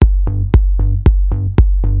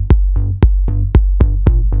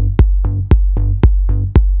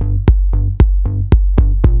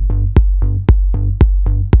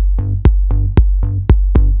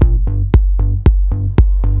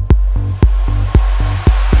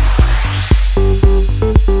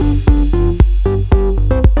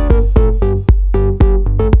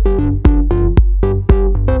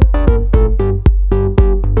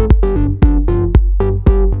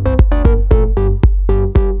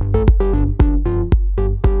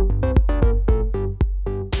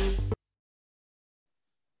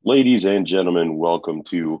Ladies and gentlemen, welcome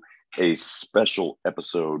to a special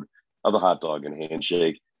episode of the Hot Dog and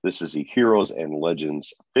Handshake. This is the Heroes and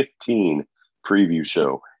Legends 15 preview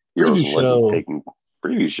show. Heroes and Legends taking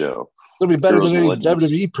preview show. It'll be better than any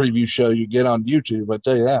WWE preview show you get on YouTube. I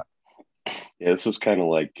tell you that. Yeah, this is kind of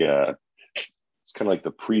like the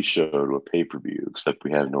pre-show to a pay-per-view, except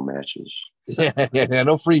we have no matches. Yeah,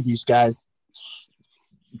 no freebies, guys.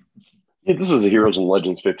 Yeah, this is a Heroes and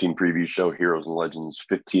Legends 15 preview show. Heroes and Legends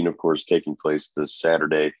 15, of course, taking place this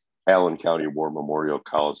Saturday, Allen County War Memorial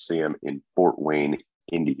Coliseum in Fort Wayne,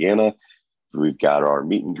 Indiana. We've got our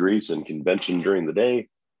meet and greets and convention during the day,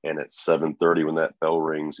 and at 7:30 when that bell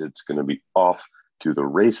rings, it's going to be off to the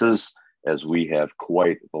races as we have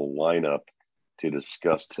quite the lineup to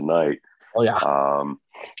discuss tonight. Oh, yeah.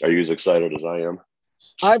 Are you as excited as I am?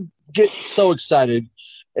 I get so excited.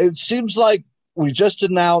 It seems like we just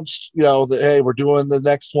announced, that, hey, we're doing the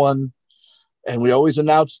next one. And we always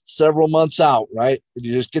announce several months out, right? And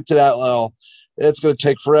you just get to that, well, it's going to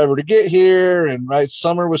take forever to get here. And right,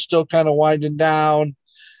 summer was still kind of winding down.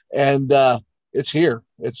 And it's here.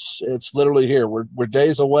 It's literally here. We're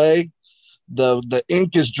days away. The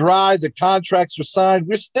ink is dry. The contracts are signed.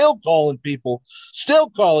 We're still calling people,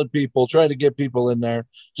 trying to get people in there.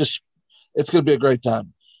 It's going to be a great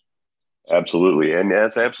time. Absolutely. And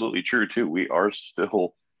that's absolutely true, too. We are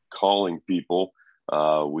still calling people.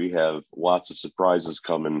 We have lots of surprises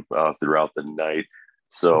coming throughout the night.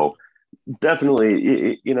 So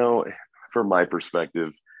definitely, from my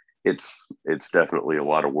perspective, it's definitely a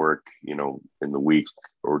lot of work, in the week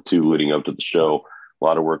or two leading up to the show. A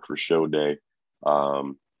lot of work for show day.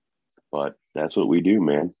 But that's what we do,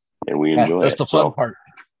 man. And we enjoy it. That's the fun part.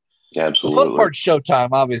 Absolutely. The fun part's showtime,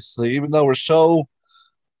 obviously, even though we're so,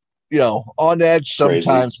 on edge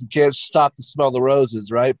sometimes. Crazy. We can't stop to smell the roses,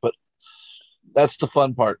 right? But that's the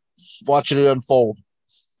fun part, watching it unfold.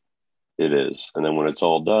 It is. And then when it's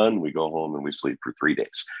all done, we go home and we sleep for 3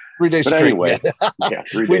 days. 3 days but straight. Anyway, yeah,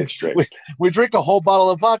 3 days straight. We drink a whole bottle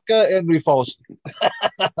of vodka and we fall asleep.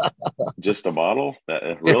 Just a bottle?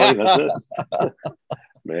 Really? That's it?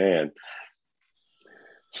 Man.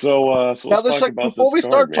 So now let's talk about before we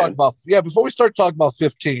start talking about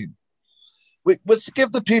 15, let's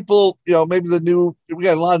give the people, maybe we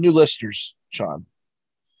got a lot of new listeners, Sean.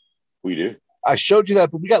 We do. I showed you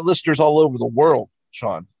that, but we got listeners all over the world,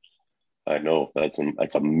 Sean. I know. That's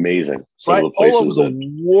amazing. Right? All over the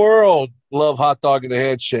world love Hot Dog and a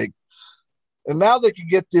Handshake. And now they can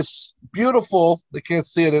get this beautiful, they can't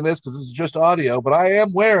see it in this because this is just audio, but I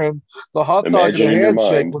am wearing the Hot Dog and a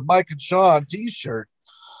Handshake with Mike and Sean t-shirt.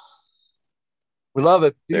 We love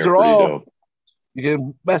it. These are all dope. You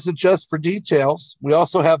can message us for details. We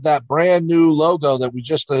also have that brand new logo that we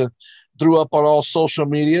just threw up on all social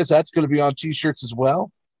medias. That's going to be on t-shirts as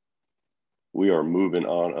well. We are moving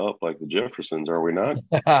on up like the Jeffersons, are we not?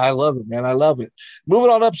 I love it, man. I love it.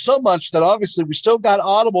 Moving on up so much that obviously we still got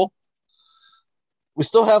Audible. We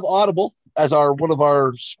still have Audible as one of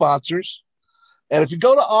our sponsors. And if you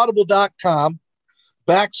go to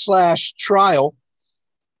audible.com/trial,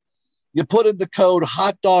 you put in the code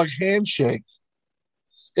Hot Dog Handshake.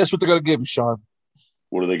 Guess what they're going to give you, Sean?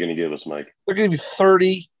 What are they going to give us, Mike? They're going to give you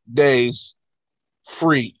 30 days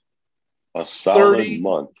free. A solid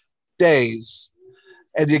month. Days.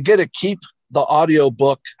 And you get to keep the audio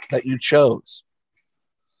book that you chose.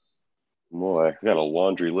 Boy, I got a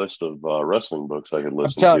laundry list of wrestling books I could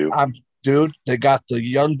listen to. Dude, they got the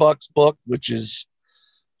Young Bucks book, which is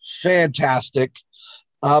fantastic.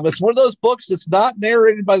 It's one of those books that's not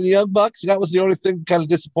narrated by the Young Bucks, and that was the only thing that kind of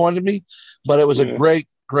disappointed me. But it was a great,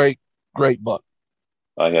 great, great book.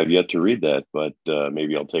 I have yet to read that, but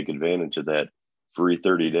maybe I'll take advantage of that free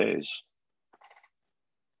 30 days.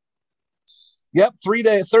 Yep, 30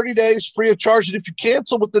 days free of charge. And if you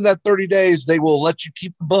cancel within that 30 days, they will let you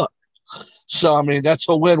keep the book. So, I mean, that's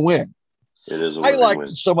a win-win. It is a win-win. I liked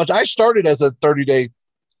it so much. I started as a 30-day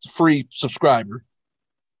free subscriber.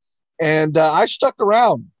 And I stuck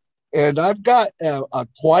around, and I've got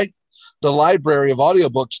quite the library of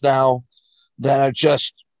audiobooks now that I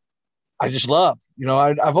just love.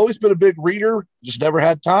 I've always been a big reader, just never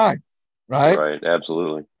had time, right? Right,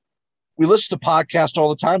 absolutely. We listen to podcasts all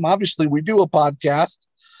the time. Obviously, we do a podcast.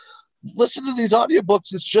 Listen to these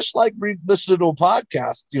audiobooks. It's just like listening to a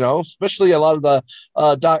podcast, especially a lot of the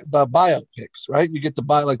biopics, right? You get to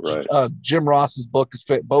buy Jim Ross's book is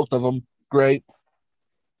fit, both of them, great.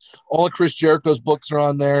 All of Chris Jericho's books are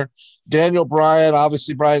on there. Daniel Bryan,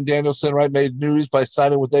 obviously Bryan Danielson, right, made news by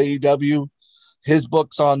signing with AEW. His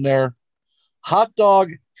book's on there. Hot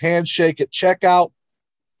Dog Handshake at checkout.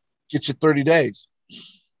 Get you 30 days.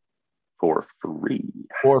 For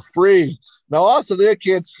free. Now, also, they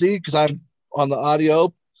can't see because I'm on the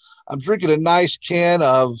audio. I'm drinking a nice can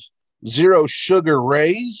of zero sugar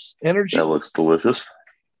Rays That energy. looks delicious.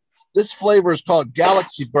 This flavor is called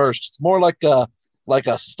Galaxy Burst. It's more like a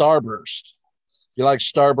Starburst. If you like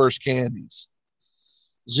Starburst candies,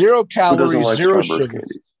 zero Who doesn't calories, like zero Starburst sugar.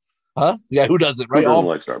 candy? Huh? Yeah, who doesn't, Who right? doesn't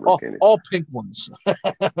like Starburst candy? All pink ones.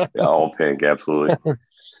 Yeah, all pink, absolutely.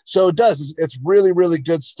 So it does. It's really, really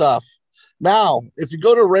good stuff. Now, if you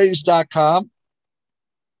go to Raise.com,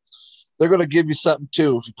 they're going to give you something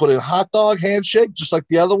too. If you put in hot dog handshake, just like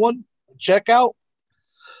the other one, checkout,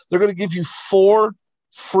 they're going to give you 4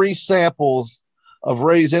 free samples of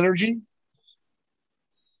Raise Energy.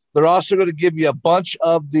 They're also going to give you a bunch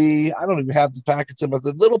of I don't even have the packets in, but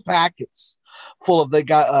the little packets full of, they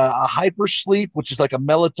got a hyper sleep, which is like a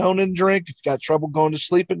melatonin drink if you got trouble going to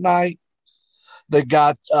sleep at night. They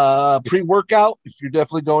got pre-workout. If you're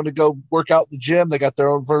definitely going to go work out in the gym, they got their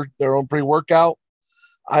own pre-workout.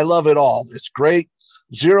 I love it all. It's great.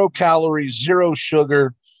 0 calories, 0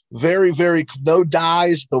 sugar, very, very no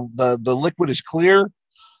dyes. The liquid is clear.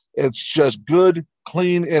 It's just good,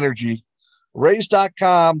 clean energy.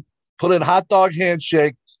 Raise.com, put in hot dog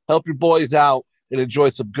handshake, help your boys out, and enjoy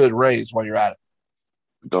some good Raise while you're at it.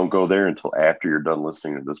 Don't go there until after you're done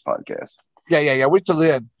listening to this podcast. Yeah. Wait till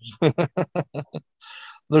the end.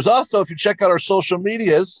 There's also, if you check out our social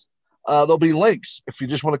medias, there'll be links. If you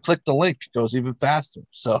just want to click the link, it goes even faster.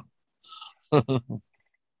 So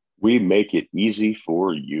we make it easy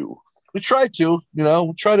for you. We try to,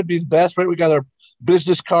 we try to be the best, right? We got our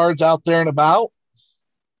business cards out there and about.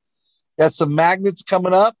 Got some magnets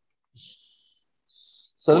coming up.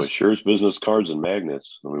 So it sure is business cards and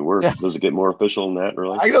magnets. I mean, does it get more official than that,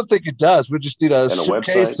 really? I don't think it does. We just need a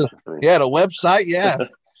suitcase. Website? And a website, yeah.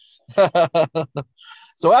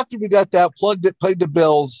 So after we got that, paid the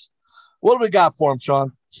bills, what do we got for them,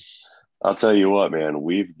 Sean? I'll tell you what, man.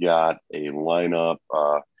 We've got a lineup.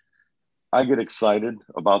 I get excited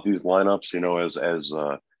about these lineups, as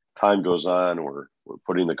time goes on, we're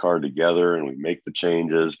putting the card together and we make the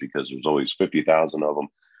changes because there's always 50,000 of them.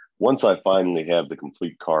 Once I finally have the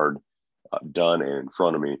complete card done and in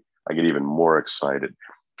front of me, I get even more excited.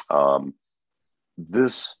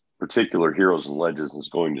 This particular Heroes and Legends is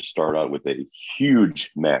going to start out with a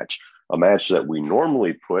huge match, a match that we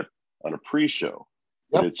normally put on a pre-show.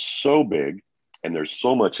 Yep. But it's so big and there's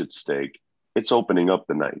so much at stake, it's opening up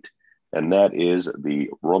the night. And that is the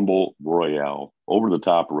Rumble Royale, over the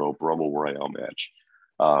top rope Rumble Royale match.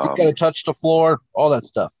 You got to touch the floor, all that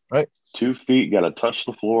stuff, right? 2 feet got to touch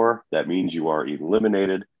the floor. That means you are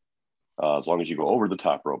eliminated. As long as you go over the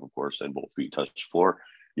top rope, of course, and both feet touch the floor,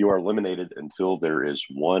 you are eliminated until there is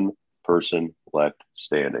one person left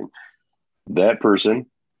standing. That person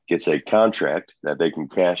gets a contract that they can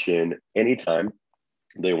cash in anytime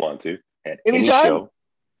they want to, at any show,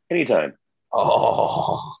 anytime.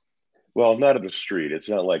 Oh. Well, not at the street. It's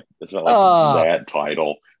not like that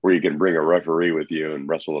title where you can bring a referee with you and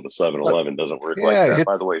wrestle at a 7-Eleven. Doesn't work like that.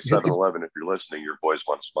 By the way, 7-Eleven, if you're listening, your boys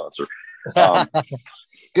want to sponsor.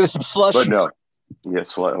 Get us some slushies. But no.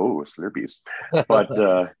 Yes, Slurpees. But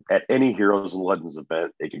at any Heroes and Legends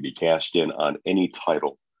event, it can be cashed in on any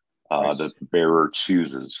title that the bearer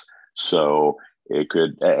chooses. So it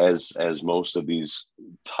could, as most of these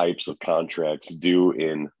types of contracts do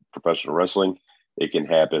in professional wrestling, it can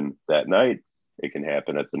happen that night. It can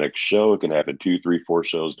happen at the next show. It can happen 2, 3, 4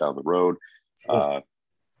 shows down the road. Sure.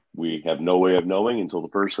 We have no way of knowing until the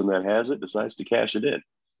person that has it decides to cash it in.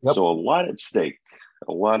 Yep. So a lot at stake.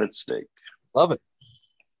 Love it.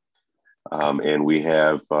 And we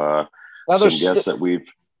have some guests that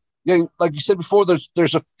we've. Yeah, like you said before,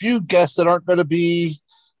 there's a few guests that aren't going to be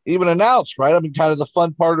even announced, right? I mean, kind of the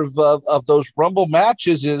fun part of those Rumble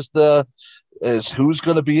matches is who's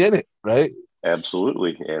going to be in it, right?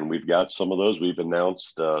 Absolutely. And we've got some of those. We've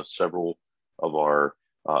announced several of our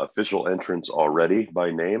official entrants already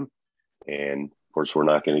by name. And of course, we're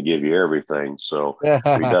not going to give you everything. So we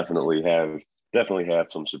definitely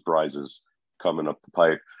have some surprises coming up the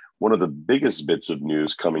pipe. One of the biggest bits of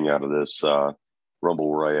news coming out of this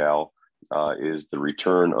Rumble Royale is the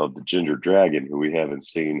return of the Ginger Dragon, who we haven't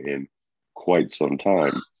seen in quite some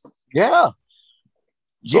time. Yeah.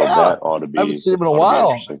 So that ought to be. I haven't seen him in a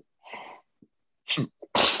while.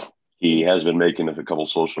 He has been making a couple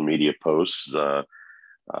social media posts.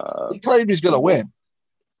 He claimed he's going to win.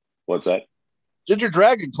 What's that? Ginger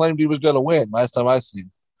Dragon claimed he was going to win last time I seen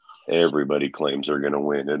him. Everybody claims they're going to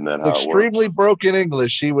win. Isn't that how extremely broken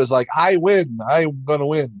English? He was like, I win. I'm going to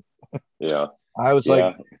win. Yeah. I was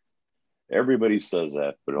like. Everybody says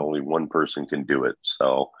that, but only one person can do it.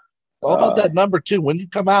 So. How about that number 2? When you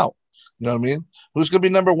come out? You know what I mean? Who's going to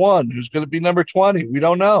be number 1? Who's going to be number 20? We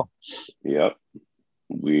don't know. Yep.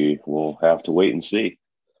 We will have to wait and see.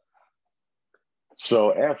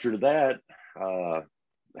 So after that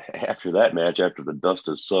match, after the dust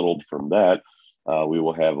has settled from that, we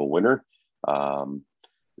will have a winner. And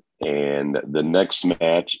the next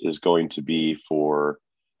match is going to be the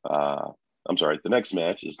next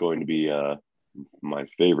match is going to be my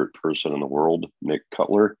favorite person in the world, Nick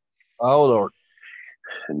Cutler. Oh, Lord.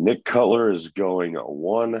 Nick Cutler is going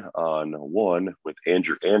 1-on-1 with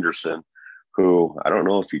Andrew Anderson, who I don't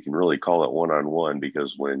know if you can really call it 1-on-1,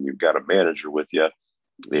 because when you've got a manager with you,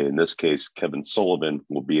 in this case, Kevin Sullivan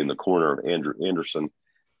will be in the corner of Andrew Anderson.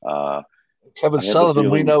 Kevin Sullivan,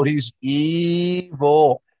 we know he's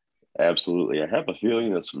evil. Absolutely. I have a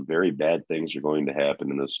feeling that some very bad things are going to happen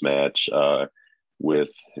in this match,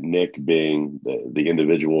 with Nick being the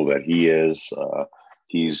individual that he is.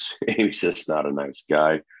 He's just not a nice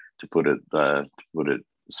guy, to put it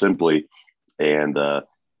simply. And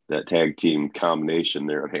that tag team combination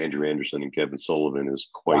there of Andrew Anderson and Kevin Sullivan is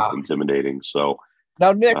quite intimidating. So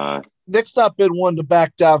now Nick's not been one to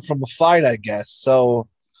back down from a fight, I guess. So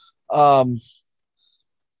I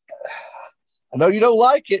know you don't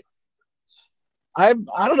like it. I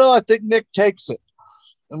don't know. I think Nick takes it.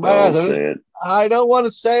 I don't want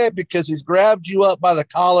to say it because he's grabbed you up by the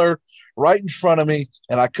collar right in front of me,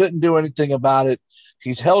 and I couldn't do anything about it.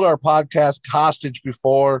 He's held our podcast hostage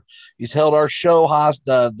before. He's held our show hostage,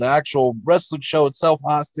 the actual wrestling show itself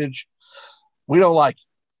hostage. We don't like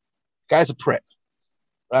it. Guy's a prick.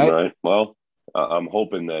 Right? Well, I'm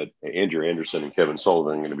hoping that Andrew Anderson and Kevin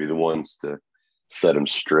Sullivan are going to be the ones to set him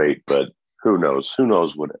straight, but who knows? Who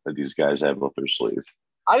knows what these guys have up their sleeve?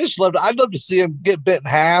 I'd love to see him get bit in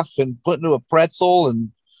half and put into a pretzel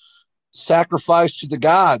and sacrificed to the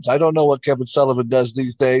gods. I don't know what Kevin Sullivan does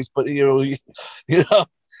these days, but Nick's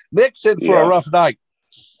in for a rough night.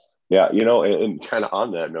 Yeah, and kind of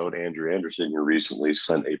on that note, Andrew Anderson here recently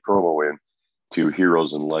sent a promo in to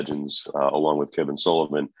Heroes and Legends along with Kevin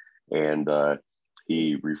Sullivan, and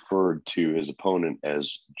he referred to his opponent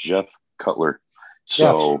as Jeff Cutler.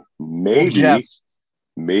 So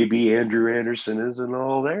maybe Andrew Anderson isn't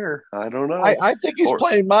all there. I don't know. I think he's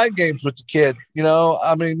playing mind games with the kid.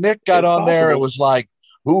 Nick got on possible. there. It was like,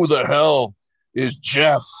 who the hell is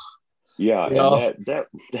Jeff? Yeah, and that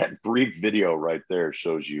brief video right there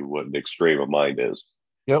shows you what Nick's frame of mind is.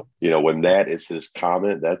 Yep. When that is his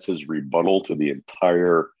comment, that's his rebuttal to the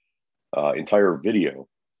entire video.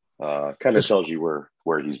 Kind of tells you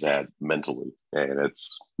where he's at mentally, and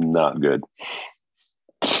it's not good.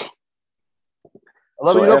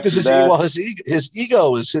 I love because his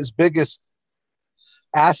ego is his biggest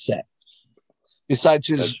asset, besides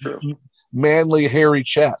his manly, hairy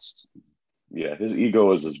chest. Yeah, his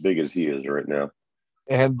ego is as big as he is right now.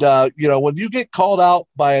 And when you get called out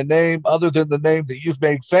by a name other than the name that you've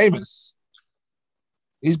made famous,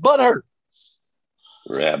 he's butthurt.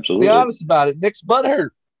 Absolutely. Be honest about it. Nick's butthurt.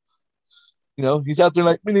 He's out there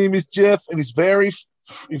like, my name is Jeff, and he's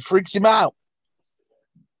he freaks him out.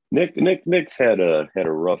 Nick's had a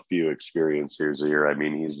rough few experiences here. I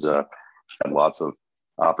mean, he's had lots of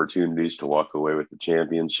opportunities to walk away with the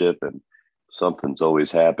championship, and something's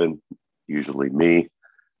always happened. Usually me,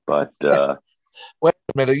 but wait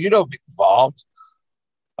a minute, you don't get involved.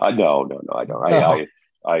 No, I don't. No.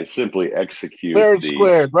 I simply execute fair and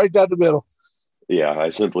squared, right down the middle. Yeah, I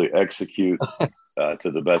simply execute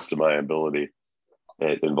to the best of my ability.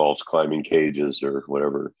 It involves climbing cages or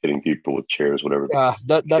whatever, hitting people with chairs, whatever.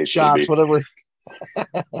 Nut shots, whatever.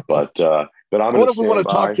 But I'm going to. What if we want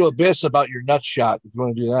to talk to Abyss about your nut shot? If you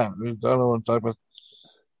want to do that, I don't know what I'm talking about.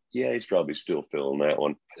 Yeah, he's probably still feeling that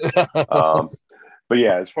one. But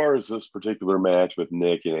yeah, as far as this particular match with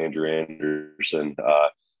Nick and Andrew Anderson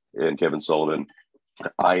and Kevin Sullivan,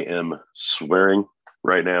 I am swearing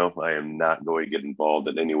right now I am not going to get involved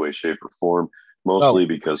in any way, shape, or form. Mostly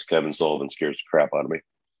because Kevin Sullivan scares the crap out of me.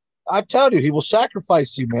 I tell you, he will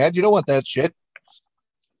sacrifice you, man. You don't want that shit.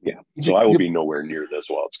 Yeah. So I will be nowhere near this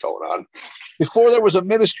while it's going on. Before there was a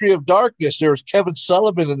Ministry of Darkness, there was Kevin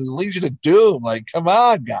Sullivan and the Legion of Doom. Like, come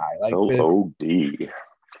on, guy. Like, OD.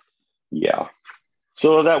 Yeah.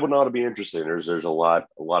 So that would ought to be interesting. There's a lot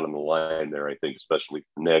on the line there, I think, especially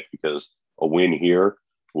for Nick, because a win here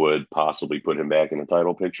would possibly put him back in the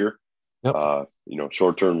title picture. Yep.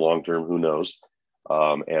 Short term, long term, who knows?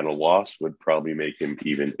 And a loss would probably make him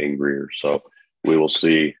even angrier. So we will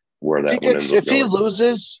see where that one ends up. If he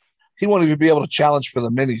loses, he won't even be able to challenge for the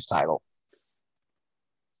minis title.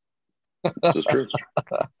 This is true.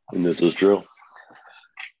 And this is true.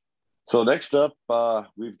 So next up,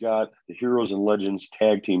 we've got the Heroes and Legends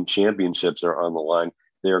Tag Team Championships are on the line.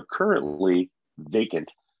 They are currently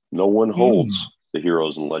vacant. No one holds the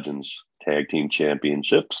Heroes and Legends Tag Team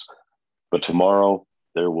Championships, but tomorrow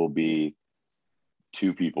there will be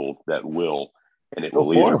two people that will, and it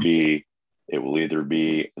will either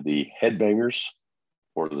be the Headbangers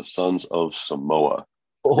or the Sons of Samoa.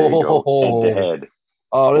 They go head to head.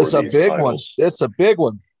 Oh, this is a big one. It's a big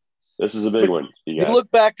one. This is a big one. You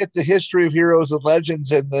look back at the history of Heroes and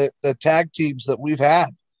Legends and the tag teams that we've had,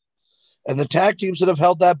 and the tag teams that have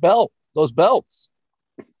held those belts.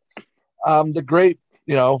 The great,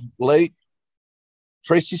 late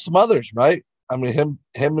Tracy Smothers, right? I mean, him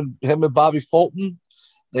and Bobby Fulton,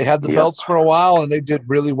 they had the belts for a while and they did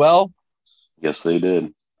really well. Yes, they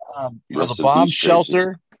did. The Bomb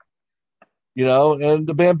Shelter, and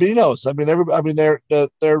the Bambinos.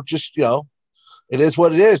 They're just, it is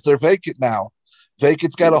what it is. They're vacant now.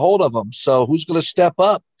 Vacant's got a hold of them. So who's going to step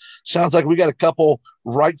up? Sounds like we got a couple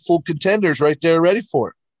rightful contenders right there ready for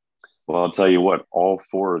it. Well, I'll tell you what, all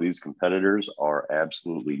four of these competitors are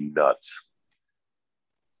absolutely nuts.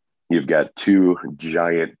 You've got two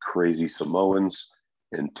giant, crazy Samoans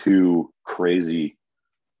and two crazy,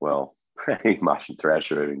 Mosh and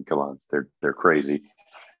Thrasher. I mean, come on, they're crazy.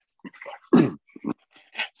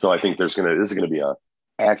 So I think this is gonna be a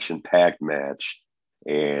action-packed match,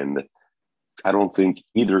 and I don't think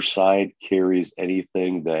either side carries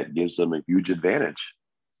anything that gives them a huge advantage.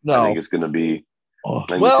 No, I think it's gonna be.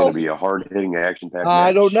 It's going to be a hard-hitting action-packed match.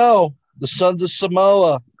 I don't know. The Sons of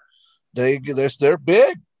Samoa, they're big. They're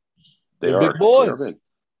big boys. Big.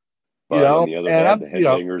 But on the other hand, the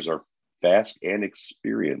Headbangers are fast and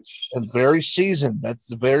experienced. And very seasoned.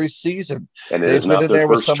 That's very seasoned. And it is not their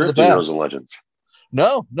first trip to Heroes and Legends.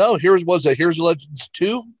 No. Heroes and Legends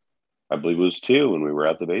 2? I believe it was 2 when we were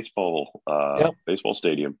at the baseball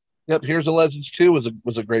stadium. Yep, Heroes and Legends 2 was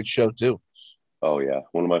a great show, too. Oh, yeah.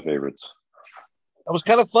 One of my favorites. It was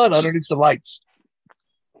kind of fun underneath the lights.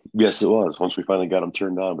 Yes, it was. Once we finally got them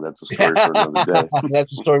turned on, but that's a story for another day.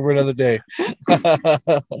 That's a story for another day.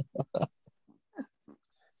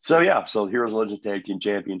 So Heroes and Legends Tag Team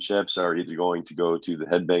Championships are either going to go to the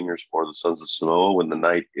Headbangers or the Sons of Samoa when the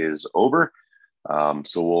night is over.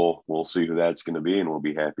 So we'll see who that's going to be, and we'll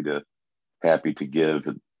be happy to give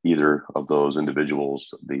either of those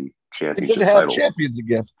individuals the championship good to have titles. Champions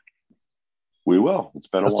again. We will. It's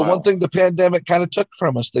been a while. That's the one thing the pandemic kind of took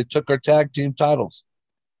from us. They took our tag team titles.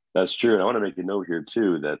 That's true. And I want to make a note here,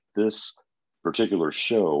 too, that this particular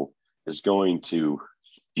show is going to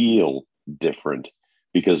feel different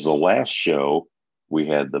because the last show we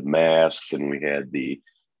had the masks and we had the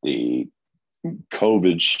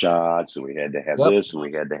COVID shots and we had to have this and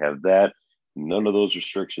we had to have that. None of those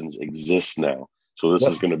restrictions exist now. So this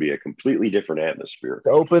is going to be a completely different atmosphere. It's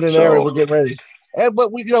open and airy. We're getting ready.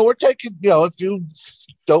 But we're taking, if you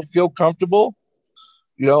don't feel comfortable,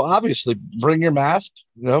 obviously bring your mask.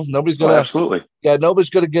 Nobody's going to absolutely. Yeah, nobody's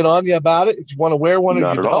going to get on you about it. If you want to wear one,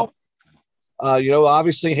 or you don't.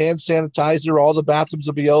 Obviously hand sanitizer. All the bathrooms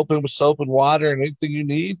will be open with soap and water and anything you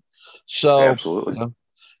need. So absolutely.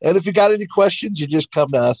 And if you got any questions, you just come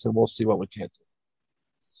to us and we'll see what we can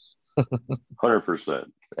do. 100%,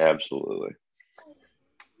 absolutely.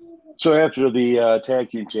 So after the tag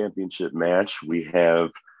team championship match, we have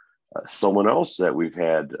someone else that we've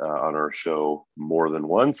had on our show more than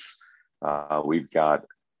once. We've got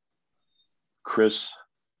Chris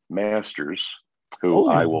Masters, who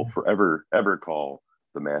I will forever, ever call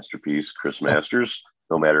the masterpiece, Chris Masters,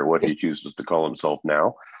 no matter what he chooses to call himself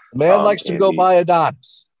now. The man likes to go by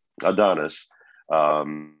Adonis.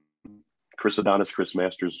 Chris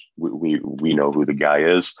Masters, we know who the guy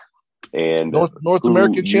is. And North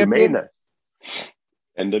American champion,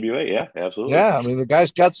 NWA, yeah, absolutely. Yeah, I mean the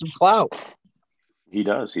guy's got some clout. He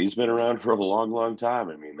does. He's been around for a long, long time.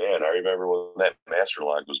 I mean, man, I remember when that master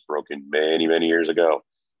lock was broken many, many years ago.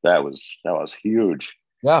 That was huge.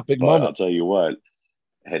 Yeah, big moment. I'll tell you what,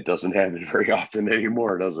 it doesn't happen very often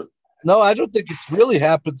anymore, does it? No, I don't think it's really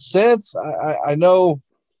happened since. I know,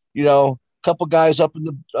 a couple guys up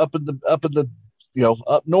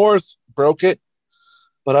north broke it.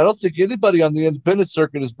 But I don't think anybody on the independent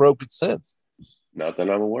circuit has broken since. Not that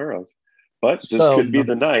I'm aware of. But this could be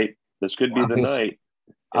the night. This could be the night.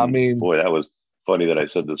 And boy, that was funny that I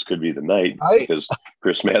said this could be the night because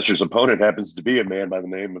Chris Masters' opponent happens to be a man by the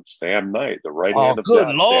name of Sam Knight, the right hand of good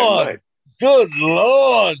God, Lord. Sam Knight. Good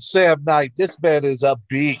Lord, Sam Knight. This man is a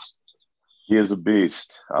beast. He is a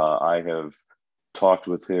beast. I have talked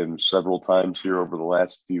with him several times here over the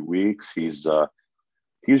last few weeks. He's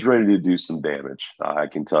ready to do some damage. I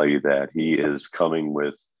can tell you that. He is coming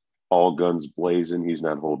with all guns blazing. He's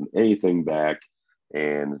not holding anything back.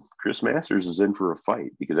 And Chris Masters is in for a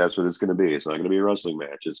fight because that's what it's going to be. It's not going to be a wrestling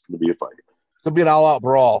match. It's going to be a fight. Could be an all-out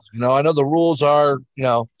brawl. I know the rules are,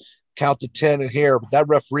 count to 10 in here, but that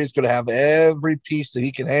referee is going to have every piece that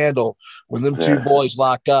he can handle when them two boys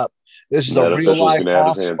lock up. This is a real-life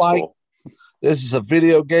boss fight. Full. This is a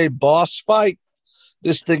video game boss fight.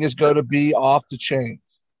 This thing is going to be off the chain.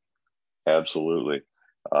 Absolutely.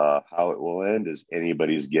 How it will end is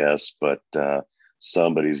anybody's guess, but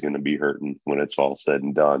somebody's going to be hurting when it's all said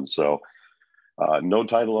and done. So no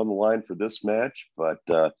title on the line for this match, but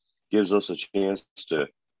gives us a chance to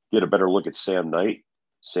get a better look at Sam Knight.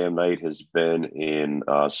 Sam Knight has been in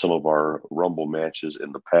some of our Rumble matches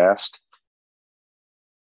in the past.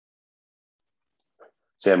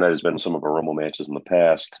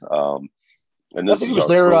 And this he was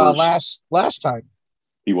there last time.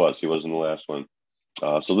 He was in the last one.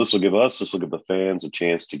 So this will give the fans a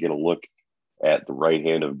chance to get a look at the right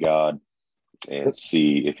hand of God and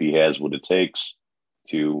see if he has what it takes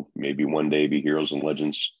to maybe one day be Heroes and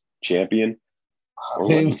Legends champion or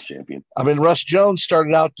Legends champion. Russ Jones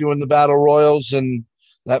started out doing the battle royals, and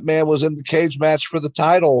that man was in the cage match for the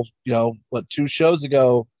title, 2 shows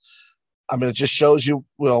ago. It just shows you,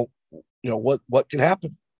 what can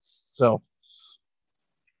happen. So.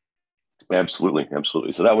 Absolutely.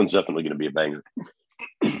 So that one's definitely going to be a banger.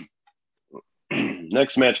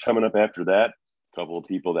 Next match coming up after that, a couple of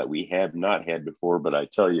people that we have not had before, but I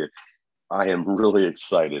tell you, I am really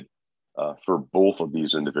excited for both of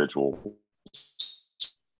these individuals.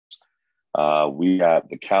 We got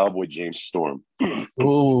the Cowboy James Storm.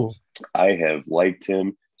 Ooh. I have liked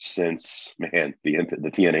him since the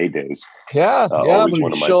TNA days. Yeah, always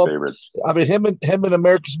one of my favorites. Him and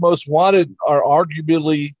America's Most Wanted are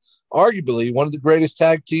arguably one of the greatest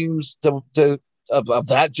tag teams of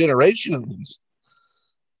that generation, at least.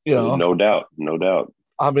 No doubt.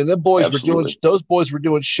 Those boys were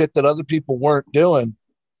doing shit that other people weren't doing.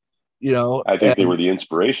 I think they were the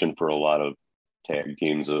inspiration for a lot of tag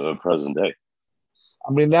teams of present day.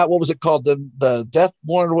 What was it called? The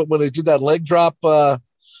Deathborn, when they did that leg drop,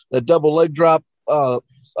 that double leg drop. It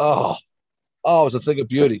was a thing of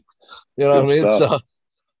beauty. You know what I mean? So,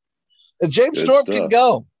 and James Storm can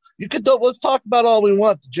go. Let's talk about all we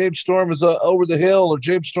want. James Storm is over the hill, or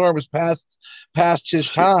James Storm is past his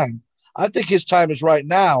time. I think his time is right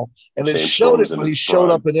now, and it showed it when he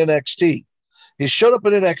showed up in NXT. He showed up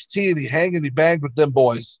in NXT and he banged with them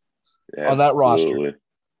boys on that roster.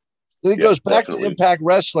 Then he goes back to Impact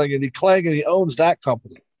Wrestling and he owns that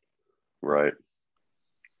company. Right.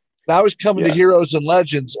 Now he's coming to Heroes and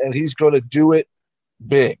Legends, and he's going to do it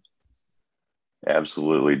big.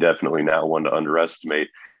 Absolutely. Definitely not one to underestimate.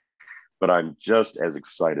 But I'm just as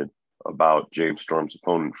excited about James Storm's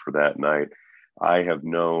opponent for that night. I have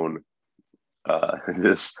known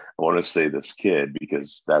this kid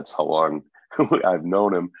because that's how long I've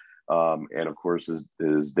known him. And of course,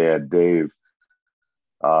 his dad, Dave,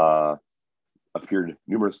 appeared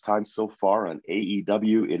numerous times so far on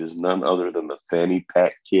AEW. It is none other than the Fanny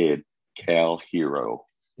Pack Kid, Cal Hero.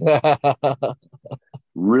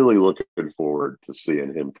 Really looking forward to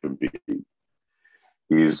seeing him compete.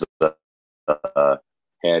 He's had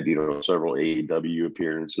several AEW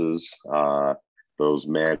appearances. Those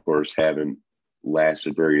matches, of course, haven't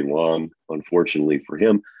lasted very long, unfortunately for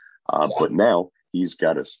him. But now he's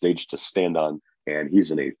got a stage to stand on, and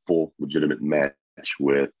he's in a full legitimate match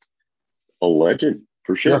with a legend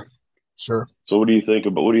for sure. Yeah, sure. So what do you think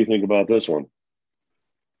about this one?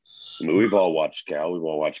 We've all watched Cal. We've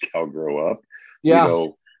all watched Cal grow up. Yeah. We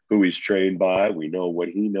know who he's trained by. We know what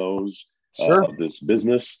he knows of this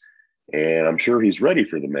business, and I'm sure he's ready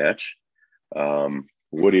for the match.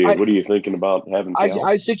 What are you thinking about having Cal?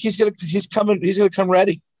 I think he's gonna come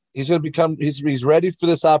ready. He's ready for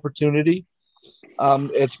this opportunity.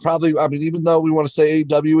 It's probably, even though we want to say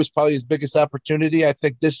AEW is probably his biggest opportunity, I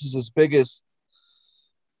think this is his biggest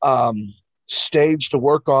stage to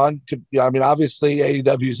work on. Obviously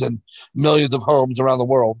AEW is in millions of homes around the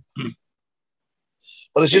world,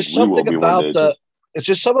 but it's just something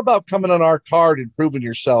about coming on our card and proving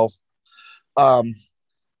yourself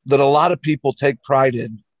that a lot of people take pride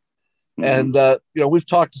in. Mm-hmm. And we've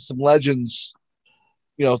talked to some legends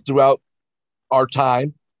throughout our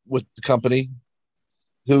time with the company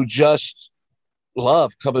who just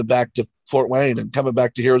love coming back to Fort Wayne and coming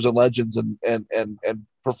back to Heroes and Legends and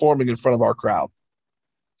performing in front of our crowd.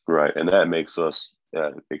 Right. And that makes us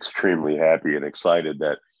extremely happy and excited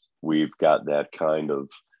that we've got that kind of,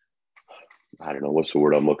 I don't know, what's the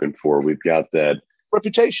word I'm looking for? We've got that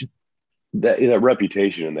reputation, that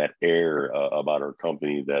reputation and that air about our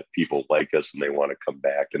company that people like us and they want to come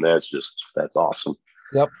back. And that's awesome.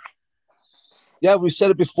 Yep. Yeah, we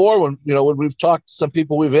said it before when when we've talked to some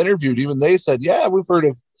people we've interviewed, even they said, "Yeah, we've heard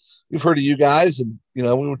of you guys, and we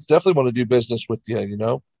would definitely want to do business with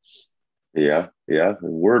you." Yeah, yeah.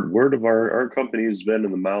 Word of our company has been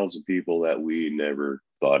in the mouths of people that we never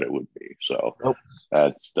thought it would be. So Nope.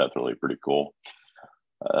 that's definitely pretty cool.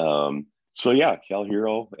 So yeah, Cal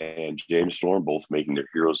Hero and James Storm both making their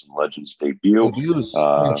Heroes and Legends debut. Debuts.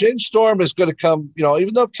 Now, James Storm is going to come.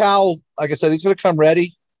 Even though Cal, like I said, he's going to come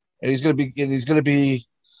ready, and he's going to be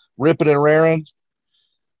ripping and raring.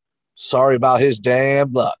 Sorry about his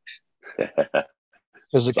damn luck,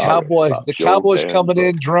 because the Cowboy's coming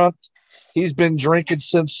in drunk. He's been drinking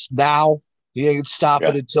since now. He ain't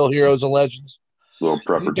stopping until Heroes and Legends. Little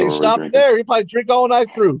preparatory. He ain't stopping there. He probably drink all night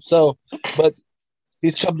through. So, but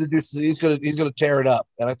he's come to do. He's gonna tear it up,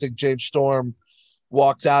 and I think James Storm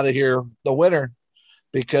walks out of here the winner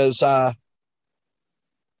because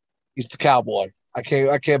he's the Cowboy. I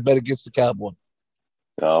can't bet against the Cowboy.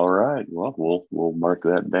 All right. Well, we'll mark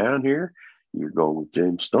that down here. You're going with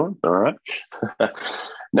James Storm. All right.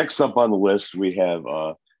 Next up on the list, we have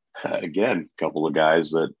again a couple of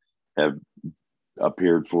guys that have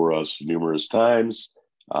appeared for us numerous times.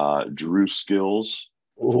 Drew Skills,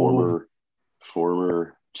 former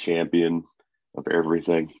champion of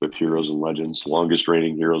everything with Heroes and Legends, longest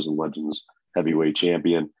reigning Heroes and Legends heavyweight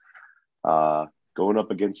champion, going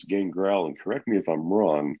up against Gangrel. And correct me if I'm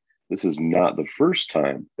wrong, this is not the first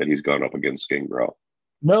time that he's gone up against Gangrel.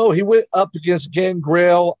 No, he went up against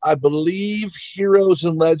Gangrel, I believe, Heroes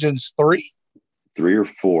and Legends 3 or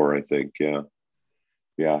 4, I think.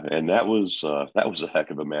 Yeah, and that was a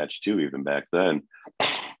heck of a match too, even back then.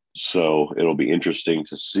 So it'll be interesting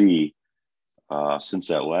to see. Since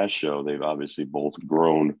that last show, they've obviously both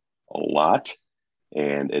grown a lot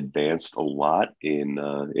and advanced a lot in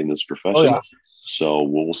this profession. Oh, yeah. So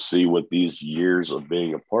we'll see what these years of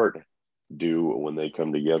being apart do when they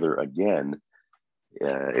come together again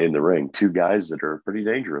in the ring. Two guys that are pretty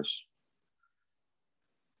dangerous.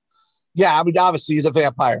 Yeah, I mean, obviously he's a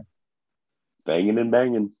vampire. Banging and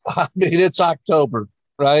banging. I mean, it's October,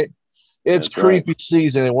 right? It's That's creepy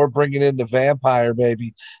season, and we're bringing in the vampire,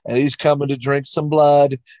 baby. And he's coming to drink some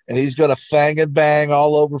blood, and he's going to fang and bang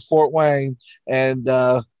all over Fort Wayne. And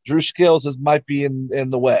Drew Skills might be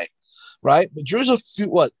in the way, right? But Drew's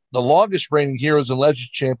the longest reigning Heroes and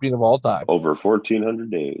Legends champion of all time. Over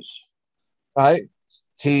 1,400 days. Right?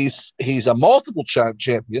 He's a multiple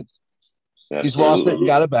champion. Absolutely. He's lost it and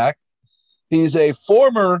got it back. He's a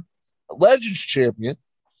former Legends champion.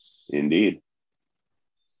 Indeed.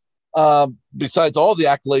 Besides all the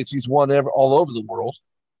accolades he's won all over the world.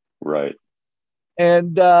 Right.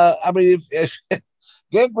 And I mean, if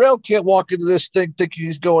Gangrel can't walk into this thing thinking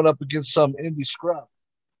he's going up against some indie scrub.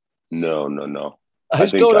 No.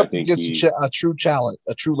 He's going up against a true talent,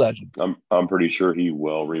 a true legend. I'm pretty sure he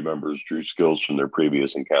well remembers Drew Skills from their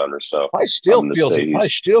previous encounter. So I still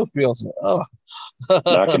feels it. Oh.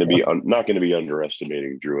 not going to be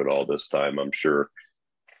underestimating Drew at all this time, I'm sure.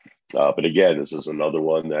 But again, this is another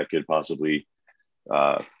one that could possibly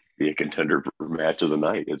be a contender for match of the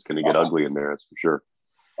night. It's going to get ugly in there, that's for sure.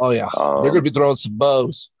 Oh yeah, they're going to be throwing some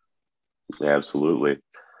bows. Absolutely.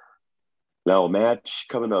 Now, a match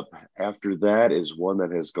coming up after that is one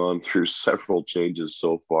that has gone through several changes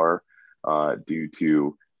so far due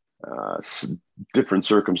to different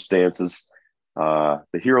circumstances.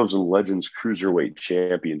 The Heroes and Legends Cruiserweight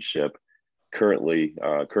Championship,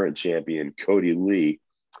 current champion Cody Lee.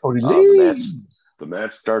 The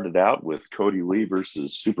match started out with Cody Lee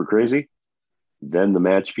versus Super Crazy. Then the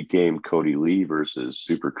match became Cody Lee versus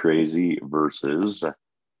Super Crazy versus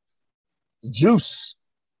Juice.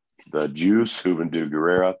 The Juice, Juventud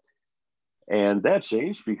Guerrera. And that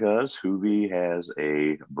changed because Juvi has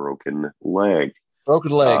a broken leg.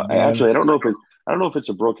 Actually, I don't know if it's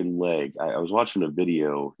a broken leg. I was watching a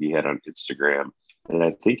video he had on Instagram, and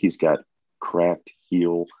I think he's got cracked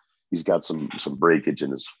heel. He's got some breakage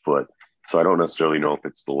in his foot. So I don't necessarily know if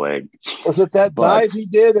it's the leg. Was it that dive he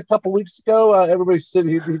did a couple weeks ago? Everybody said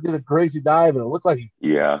he did a crazy dive, and it looked like he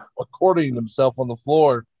accordioning himself on the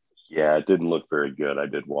floor. Yeah, it didn't look very good. I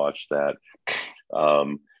did watch that.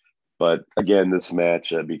 But again, this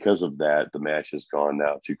match, because of that, the match has gone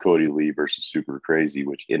now to Cody Lee versus Super Crazy,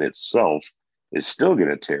 which in itself is still going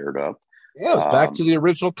to tear it up. Yeah, it's back to the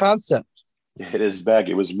original concept. It is back.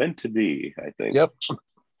 It was meant to be, I think. Yep.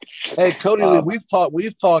 Hey, Cody Lee,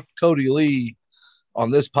 we've talked Cody Lee on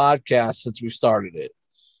this podcast since we started it.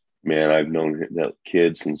 Man, I've known that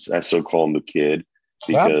kid since I still call him the kid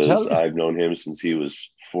because I've known him since he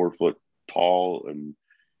was 4 foot tall and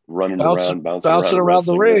bouncing around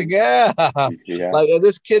the ring. Yeah. Like, and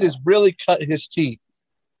this kid has really cut his teeth.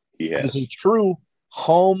 He He's a has. true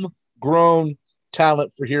homegrown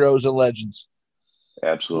talent for Heroes and Legends. He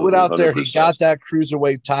went Absolutely, out there, he 100%. got that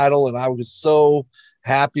cruiserweight title, and I was so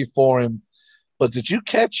happy for him. But did you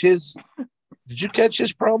catch his? Did you catch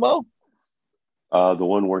his promo? The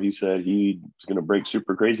one where he said he's going to break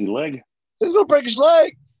Super Crazy leg. He's gonna break his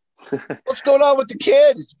leg. What's going on with the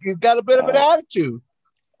kid? He's got a bit of an attitude.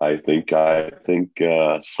 I think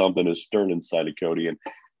something is stirring inside of Cody. And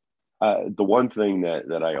the one thing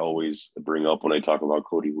that I always bring up when I talk about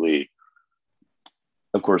Cody Lee,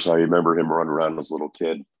 of course, I remember him running around as a little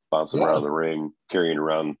kid, bouncing around the ring, carrying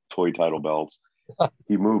around toy title belts.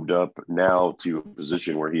 He moved up now to a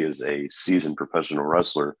position where he is a seasoned professional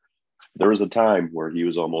wrestler. There was a time where he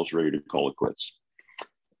was almost ready to call it quits,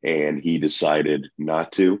 and he decided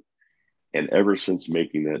not to. And ever since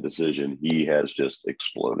making that decision, he has just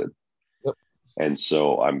exploded. Yep. And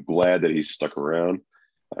so I'm glad that he's stuck around.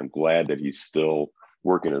 I'm glad that he's still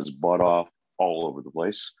working his butt off all over the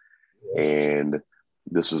place. Yes. And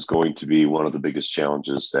this is going to be one of the biggest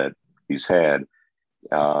challenges that he's had.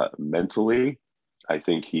 Mentally, I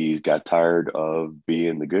think he got tired of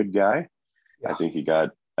being the good guy. Yeah. I think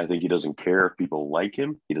he doesn't care if people like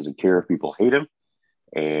him. He doesn't care if people hate him.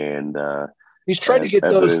 And he's tried to get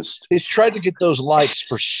those likes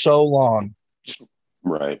for so long.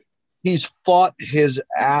 Right. He's fought his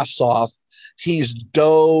ass off. He's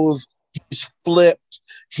dove. He's flipped.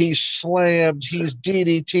 He's slammed. He's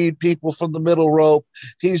DDT'd people from the middle rope.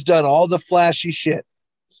 He's done all the flashy shit.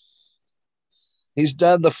 He's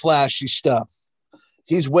done the flashy stuff.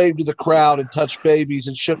 He's waved to the crowd and touched babies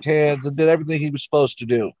and shook hands and did everything he was supposed to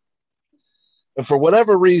do. And for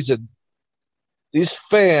whatever reason, these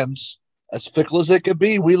fans, as fickle as they could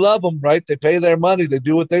be, we love them, right? They pay their money. They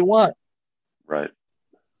do what they want. Right.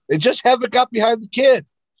 They just haven't got behind the kid.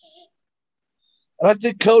 And I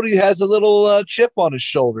think Cody has a little chip on his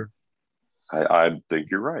shoulder. I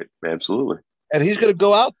think you're right. Absolutely. And he's going to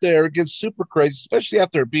go out there against Super Crazy, especially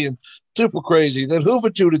after being Super Crazy. Then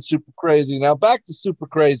Juventud Super Crazy. Now back to Super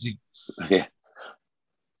Crazy. Yeah.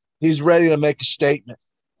 He's ready to make a statement.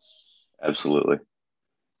 Absolutely.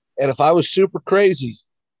 And if I was Super Crazy,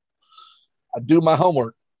 I'd do my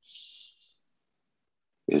homework.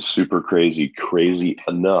 Is Super Crazy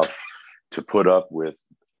enough to put up with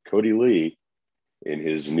Cody Lee in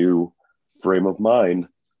his new frame of mind?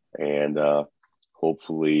 And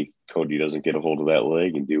hopefully Cody doesn't get a hold of that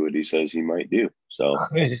leg and do what he says he might do. So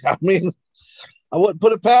I mean, I wouldn't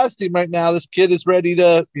put it past him right now. This kid is ready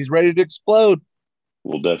to explode.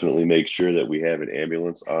 We'll definitely make sure that we have an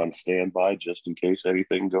ambulance on standby just in case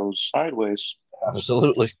anything goes sideways.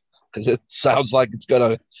 Absolutely. Because it sounds like it's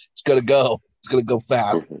gonna go. It's gonna go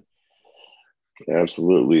fast.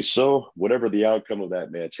 Absolutely. So whatever the outcome of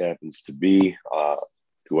that match happens to be,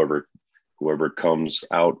 whoever comes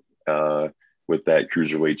out with that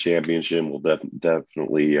cruiserweight championship will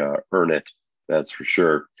definitely earn it. That's for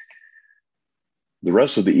sure. The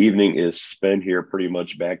rest of the evening is spent here pretty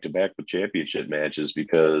much back to back with championship matches,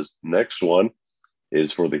 because the next one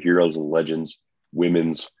is for the Heroes and Legends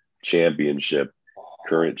Women's Championship.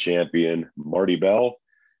 Current champion Marty Bell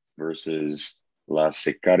versus La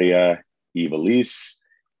Sicaria Ivelisse.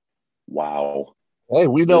 Wow. Hey,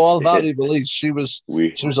 we know all about Ivelisse. She was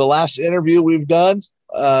the last interview we've done,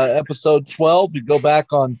 episode 12. You go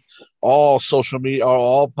back on all social media or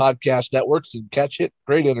all podcast networks and catch it.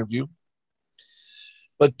 Great interview.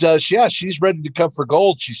 But she's ready to come for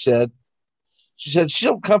gold, she said. She said she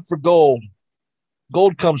don't come for gold.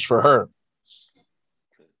 Gold comes for her.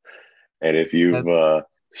 And if you've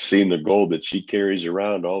seen the gold that she carries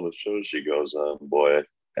around all the shows she goes on, boy,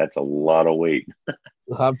 that's a lot of weight.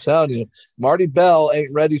 I'm telling you, Marty Bell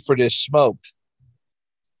ain't ready for this smoke.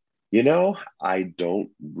 You know, I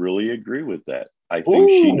don't really agree with that. I think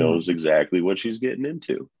she knows exactly what she's getting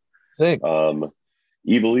into.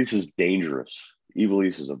 Ivelisse is dangerous.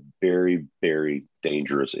 Ivelisse is a very, very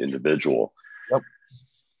dangerous individual. Yep.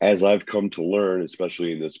 As I've come to learn,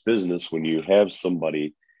 especially in this business, when you have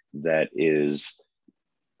somebody that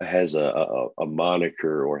has a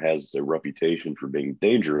moniker or has a reputation for being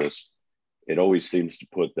dangerous, it always seems to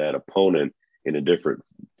put that opponent in a different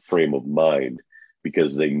frame of mind,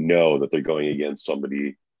 because they know that they're going against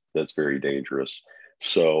somebody that's very dangerous.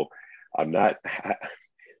 So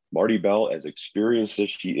Marty Bell, as experienced as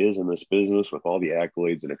she is in this business with all the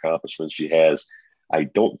accolades and accomplishments she has, I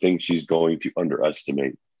don't think she's going to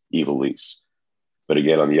underestimate Ivelisse. But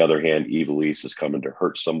again, on the other hand, Ivelisse is coming to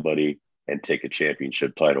hurt somebody and take a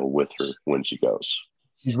championship title with her when she goes.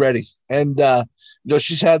 She's ready. And,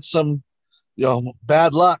 she's had some,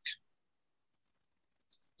 bad luck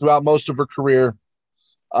throughout most of her career.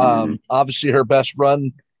 Obviously her best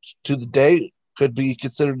run to the date could be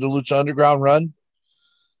considered the Lucha Underground run.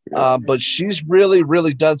 But she's really,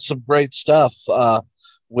 really done some great stuff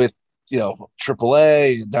with,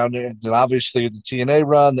 AAA and down there, and obviously the TNA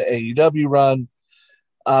run, the AEW run.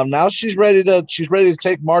 Now she's ready to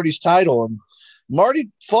take Marty's title, and Marty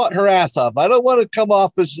fought her ass off. I don't want to come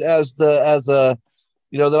off as that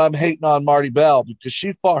I'm hating on Marty Bell, because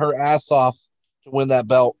she fought her ass off to win that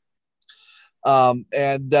belt. And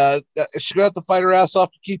she's gonna have to fight her ass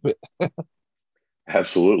off to keep it.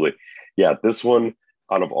 Absolutely. Yeah, this one,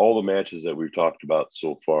 out of all the matches that we've talked about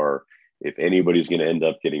so far, if anybody's going to end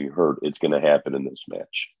up getting hurt, it's going to happen in this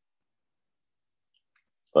match.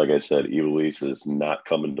 Like I said, Ivelisse is not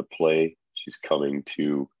coming to play. She's coming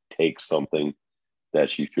to take something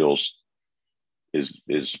that she feels is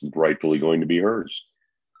rightfully going to be hers.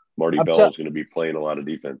 Marty Bell is going to be playing a lot of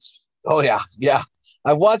defense. Oh, yeah. Yeah.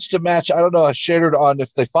 I've watched a match. I don't know. I shared it on,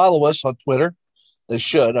 if they follow us on Twitter, they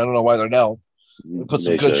should. I don't know why they're no. We put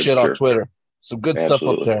some good shit on Twitter. Some good stuff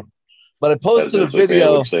up there. But I posted a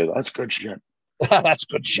video. Would say, that's good shit. That's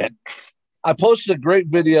good shit. I posted a great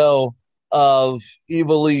video of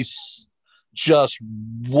Ivelisse just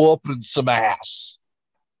whooping some ass.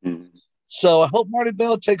 Mm-hmm. So I hope Marty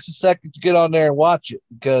Bell takes a second to get on there and watch it,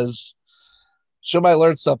 because she might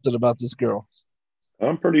learn something about this girl.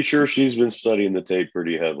 I'm pretty sure she's been studying the tape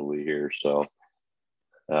pretty heavily here. So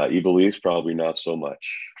Ivelisse probably not so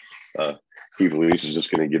much. Ivelisse is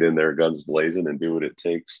just going to get in there guns blazing and do what it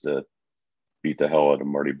takes to beat the hell out of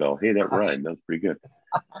Marty Bell. Hey, that rhymed. That's pretty good.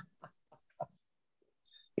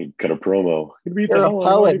 He cut a promo. You're a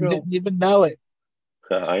poet. You didn't even know it.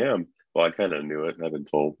 I am. Well, I kind of knew it. I've been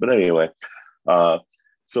told. But anyway,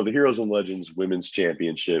 so the Heroes and Legends Women's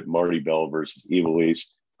Championship, Marty Bell versus Ivelisse.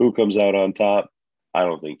 Who comes out on top? I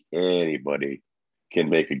don't think anybody can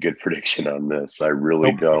make a good prediction on this. I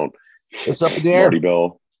really don't. It's up in the air.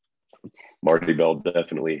 Marty Bell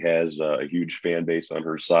definitely has a huge fan base on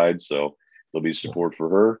her side, so there'll be support for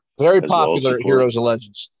her. Very popular at Heroes and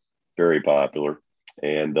Legends. Very popular.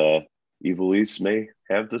 And Ivelisse may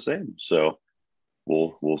have the same. So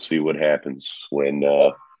we'll see what happens when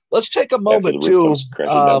let's take a moment too.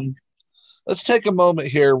 Let's take a moment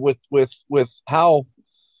here with how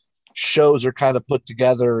shows are kind of put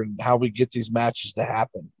together and how we get these matches to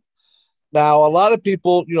happen. Now, a lot of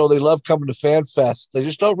people, they love coming to Fan Fest. They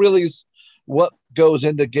just don't realize what goes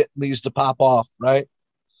into getting these to pop off, right?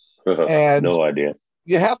 And no idea.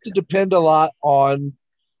 You have to depend a lot on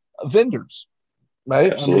vendors,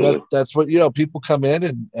 right? Absolutely. I mean, that's what, people come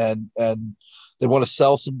in and they want to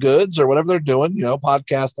sell some goods or whatever they're doing,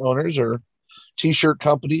 podcast owners or t-shirt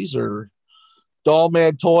companies or Doll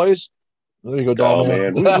Man Toys. There you go, Doll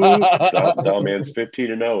Man. Doll Man's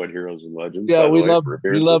 15-0 at Heroes and Legends. Yeah, we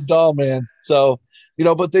love Doll Man. So,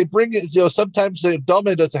 but they bring it, sometimes Doll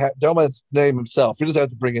Man doesn't have Doll Man's name himself. He doesn't have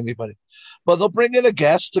to bring anybody. But they'll bring in a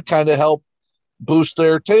guest to kind of help boost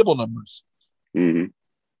their table numbers. Mm-hmm.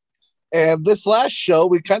 And this last show,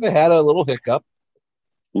 we kind of had a little hiccup.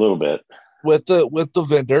 A little bit. With the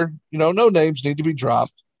vendor. No names need to be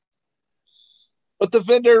dropped. But the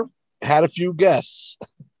vendor had a few guests.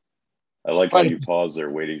 I like how you pause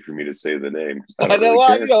there waiting for me to say the name. I know.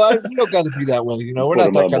 We don't got to be that way. We're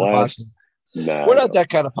not that kind of podcast. Nah, we're not that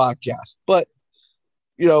kind of podcast. But,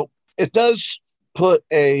 it does put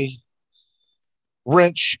a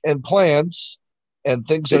wrench in plans and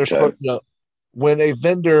things that are supposed to, when a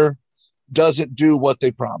vendor doesn't do what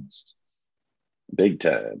they promised. Big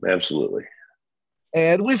time. Absolutely.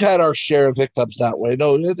 And we've had our share of hiccups that way.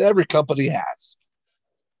 No, every company has.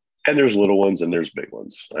 And there's little ones and there's big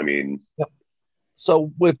ones. I mean. Yep.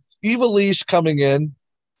 So with Ivelisse coming in,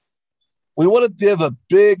 we want to give a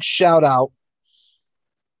big shout out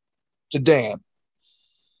to Dan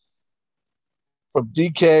from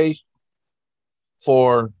DK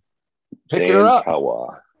for picking her up.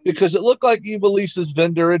 Because it looked like Ivelisse's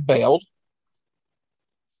vendor had bailed.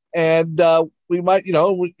 And we might,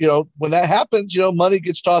 when that happens, money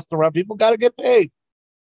gets tossed around. People got to get paid.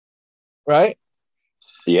 Right?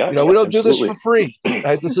 Yeah. We don't do this for free.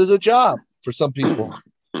 Right? This is a job for some people.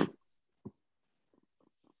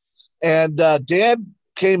 And Dan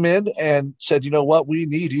came in and said, you know what? We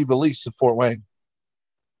need Ivelisse in Fort Wayne.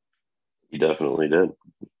 He definitely did.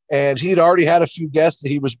 And he'd already had a few guests that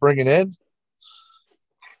he was bringing in.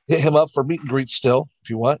 Hit him up for meet and greet still, if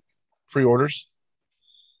you want. Pre-orders.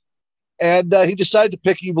 And he decided to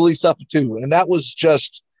pick Ivelisse up too. And that was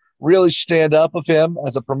just really stand up of him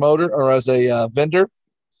as a promoter or as a vendor.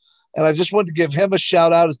 And I just wanted to give him a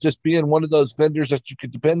shout out as just being one of those vendors that you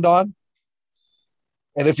could depend on.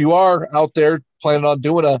 And if you are out there planning on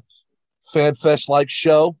doing a Fan Fest like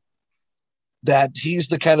show, that he's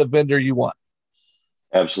the kind of vendor you want.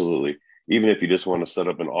 Absolutely. Even if you just want to set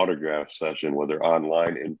up an autograph session, whether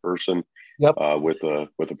online, in person, Yep. With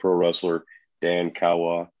a pro wrestler, Dan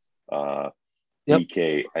Kawa, Yep.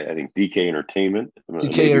 DK, I think DK Entertainment, DK maybe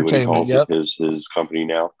what he Entertainment. calls Yep. it, his company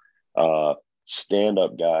now.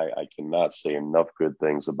 Stand-up guy. I cannot say enough good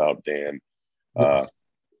things about Dan.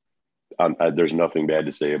 There's nothing bad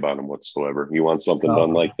to say about him whatsoever. You want something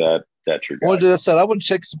done like that, that's your guy. I want to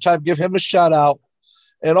take some time, give him a shout out.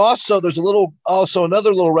 And also, there's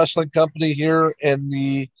another little wrestling company here in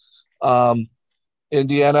the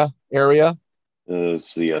Indiana area.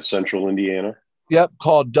 It's the Central Indiana. Yep,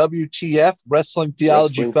 called WTF, Wrestling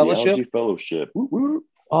Theology Fellowship. Woo-woo.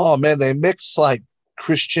 Oh man, they mix like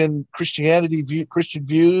Christian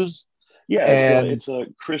views. Yeah, it's a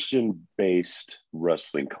Christian-based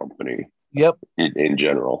wrestling company. Yep. In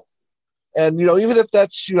general. And even if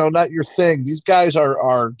that's not your thing, these guys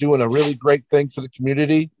are doing a really great thing for the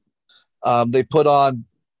community. They put on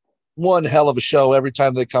one hell of a show every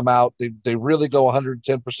time they come out. They really go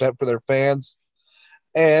 110% for their fans.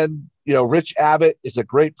 And Rich Abbott is a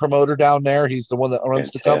great promoter down there. He's the one that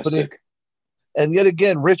runs the company. And yet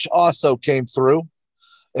again, Rich also came through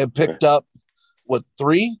and picked up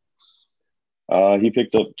three? He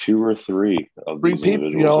picked up 2 or 3 of three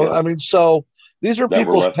people. So these are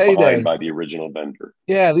people's payday by the original vendor.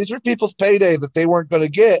 Yeah, these are people's payday that they weren't going to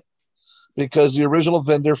get because the original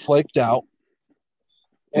vendor flaked out.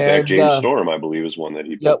 And James Storm, I believe, is one that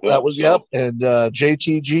he picked up. That was and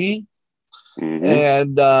JTG. Mm-hmm.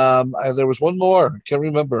 And there was one more. I can't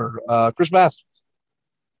remember. Chris Masters.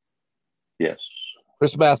 Yes.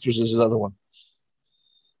 Chris Masters is his other one.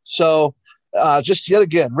 So just yet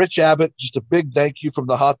again, Rich Abbott, just a big thank you from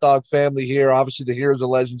the Hot Dog family here. Obviously, the Heroes and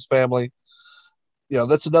Legends family.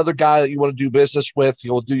 That's another guy that you want to do business with.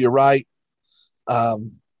 He'll do you right.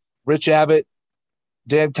 Rich Abbott,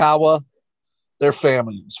 Dan Kawa, they're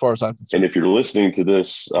family as far as I'm concerned. And if you're listening to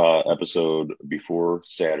this episode before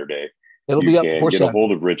Saturday, it'll be up before Saturday. Get a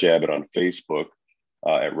hold of Rich Abbott on Facebook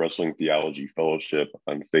at Wrestling Theology Fellowship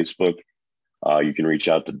on Facebook. You can reach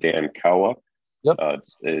out to Dan Kawa. Yep.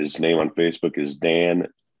 His name on Facebook is Dan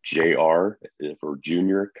Jr. for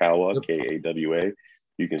Junior Kawa, yep. Kawa.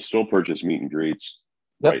 You can still purchase meet and greets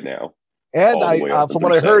right now. And from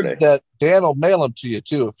what I heard, that Dan will mail them to you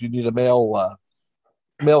too if you need a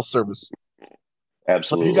mail service.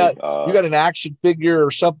 Absolutely. So you got an action figure or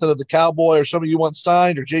something of the Cowboy or somebody you want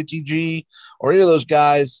signed or JTG or any of those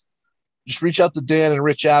guys, just reach out to Dan and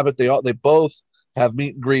Rich Abbott. They both have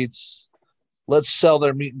meet and greets. Let's sell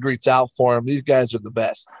their meet and greets out for them. These guys are the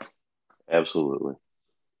best. Absolutely.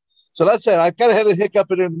 So that's it. I kind of had a hiccup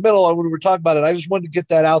in the middle when we were talking about it. I just wanted to get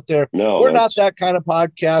that out there. No, we're not that kind of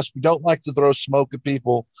podcast. We don't like to throw smoke at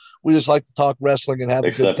people. We just like to talk wrestling and have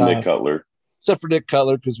a good time. Except for Nick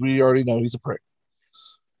Cutler, because we already know he's a prick.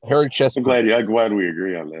 Hairy chest. I'm glad we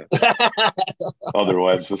agree on that.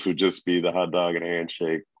 Otherwise, this would just be the hot dog and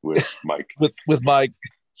handshake with Mike. with Mike.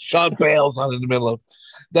 Sean Bales on in the middle of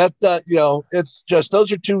that. It's just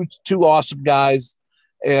those are two awesome guys,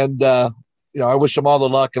 and I wish them all the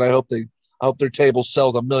luck, and I hope their table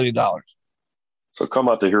sells $1 million. So come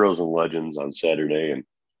out to Heroes and Legends on Saturday and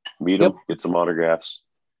meet them, get some autographs.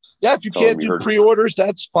 Yeah, if you can't do pre-orders,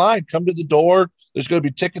 that's fine. Come to the door. There's going to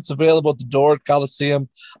be tickets available at the door at Coliseum.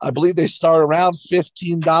 I believe they start around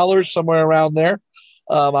 $15, somewhere around there.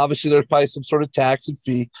 Obviously, there's probably some sort of tax and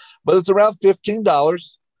fee, but it's around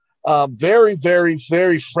 $15. Very, very,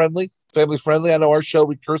 very friendly, family friendly. I know our show,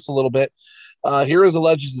 we curse a little bit. Heroes and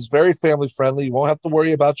Legends is very family friendly. You won't have to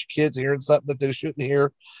worry about your kids hearing something that they shouldn't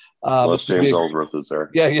hear. Unless James Ellsworth is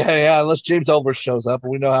there. Yeah. Unless James Ellsworth shows up,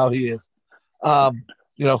 and we know how he is.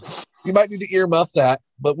 You might need to earmuff that,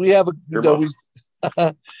 but we have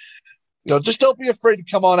just don't be afraid to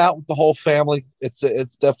come on out with the whole family. It's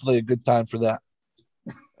definitely a good time for that.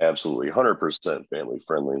 Absolutely. 100% family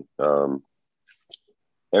friendly.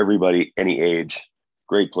 Everybody, any age,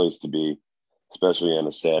 great place to be, especially on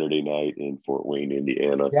a Saturday night in Fort Wayne,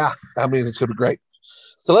 Indiana. Yeah, it's going to be great.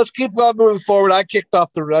 So let's keep on moving forward. I kicked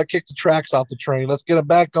the tracks off the train. Let's get them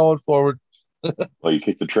back going forward. Well, you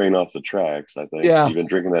kicked the train off the tracks, I think. Yeah. You've been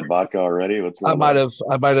drinking that vodka already? I might have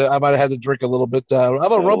had to drink a little bit. I'm a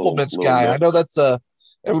Rumplemints guy. Bit. I know that's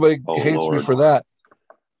everybody hates me for that.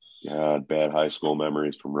 God, bad high school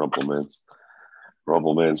memories from Rumplemints.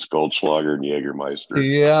 Rumplemints, Goldschlager, and Jägermeister.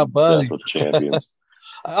 Yeah, buddy. Death of champions.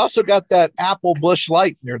 I also got that Apple Busch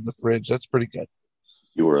Light here in the fridge. That's pretty good.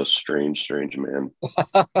 You were a strange man.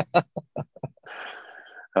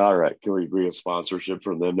 All right. Can we agree a sponsorship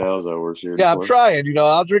from them now? Is that what we're serious? Yeah, I'm trying.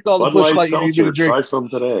 I'll drink all the Busch Light you need me to drink. Try some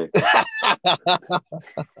today.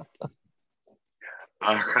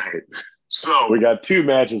 So we got two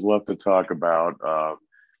matches left to talk about.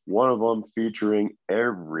 One of them featuring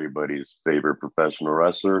everybody's favorite professional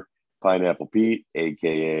wrestler, Pineapple Pete,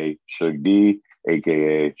 aka Shug D,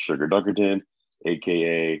 aka Sugar Duckerton,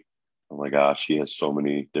 aka oh my gosh, he has so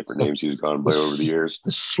many different names he's gone by over the years.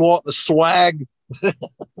 The swag.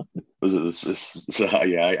 Was it this?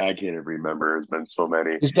 Yeah, I can't even remember. There's been so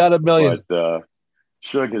many. He's got a million. But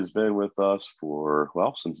Shug has been with us for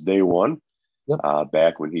since day one. Yep.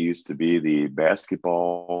 Back when he used to be the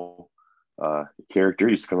basketball character,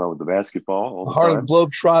 he used to come out with the basketball all the Harlem time.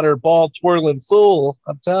 Globetrotter, ball twirling fool.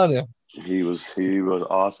 I'm telling you, he was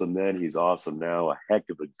awesome then. He's awesome now. A heck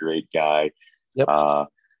of a great guy. Yep.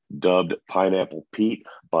 Dubbed Pineapple Pete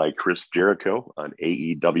by Chris Jericho on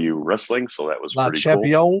AEW Wrestling, so that was pretty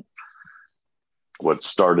champion. Cool. What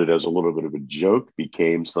started as a little bit of a joke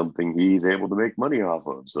became something he's able to make money off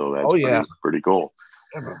of. So that's pretty cool.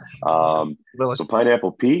 So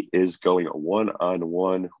Pineapple Pete is going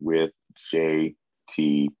one-on-one with JTG.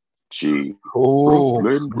 Oh,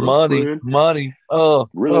 money. Oh,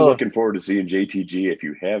 looking forward to seeing JTG. If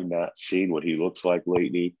you have not seen what he looks like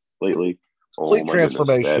lately, complete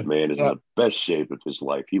transformation. Goodness, that man is in the best shape of his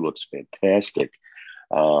life. He looks fantastic.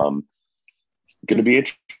 Going to be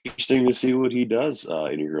interesting to see what he does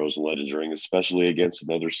in Heroes and Legends ring, especially against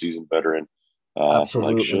another seasoned veteran like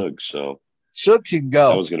Shug. So Shug can go.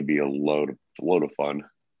 That was going to be a load of fun.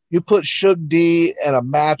 You put Shug D in a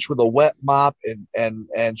match with a wet mop,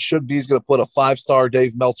 and Shug D is going to put a 5-star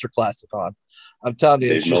Dave Meltzer Classic on. I'm telling you,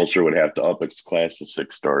 Dave Meltzer would have to up its class to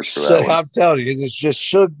 6 stars for that one. I'm telling you, it's just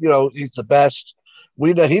Shug. He's the best.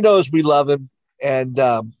 We know he knows we love him, and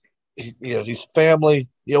he's family.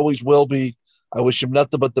 He always will be. I wish him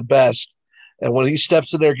nothing but the best. And when he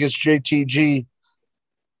steps in there against JTG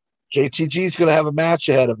is going to have a match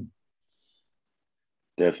ahead of him.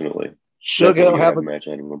 Definitely. Shug will have a match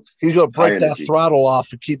ahead of him. He's going to break that throttle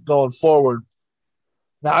off and keep going forward.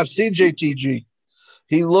 Now, I've seen JTG.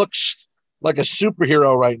 He looks like a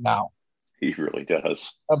superhero right now. He really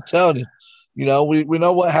does. I'm telling you. We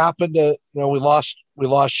know what happened. We lost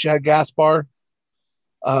Shad Gaspar.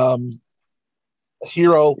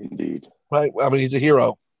 Hero. Indeed. Right? I mean, he's a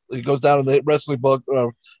hero. He goes down in the wrestling book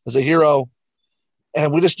as a hero.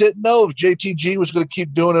 And we just didn't know if JTG was going to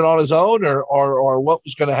keep doing it on his own or what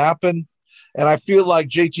was going to happen. And I feel like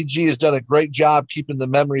JTG has done a great job keeping the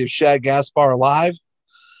memory of Shad Gaspar alive.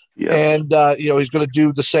 Yeah. And, he's going to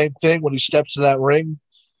do the same thing when he steps in that ring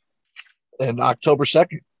on October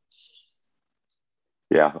 2nd.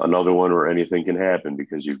 Yeah, another one where anything can happen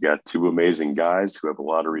because you've got two amazing guys who have a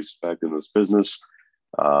lot of respect in this business,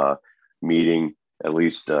 meeting at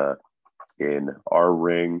least in our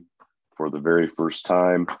ring for the very first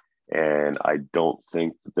time. And I don't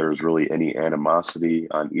think that there's really any animosity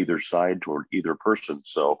on either side toward either person.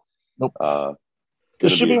 So nope.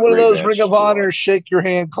 This should be one of those Ring of Honor shake your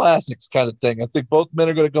hand classics kind of thing. I think both men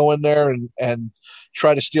are going to go in there and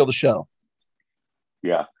try to steal the show.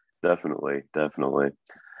 Yeah, definitely.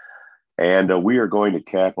 And we are going to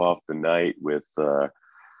cap off the night with,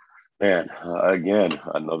 again,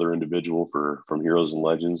 another individual from Heroes and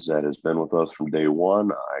Legends that has been with us from day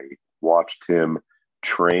one. I watched him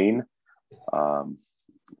train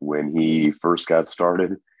when he first got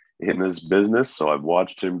started in this business. So I've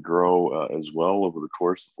watched him grow as well over the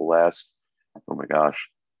course of the last,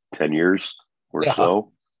 10 years or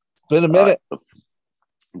so. It's been a minute.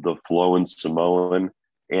 The Flowing Samoan,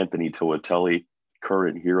 Anthony Toatelli,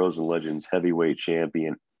 current Heroes and Legends heavyweight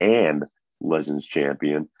champion and Legends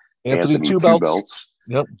champion. Anthony two belts.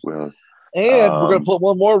 Yep. And we're going to put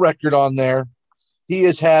one more record on there. He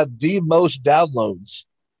has had the most downloads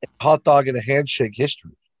in Hot Dog and a Handshake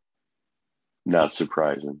history. Not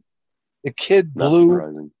surprising. The kid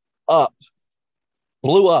blew up.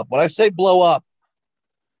 When I say blow up,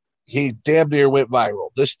 he damn near went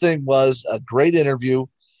viral. This thing was a great interview.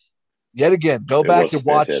 Yet again, go back and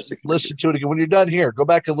listen to it again. When you're done here, go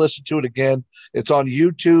back and listen to it again. It's on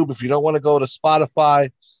YouTube. If you don't want to go to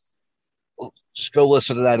Spotify, just go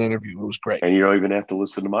listen to that interview. It was great. And you don't even have to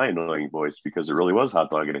listen to my annoying voice because it really was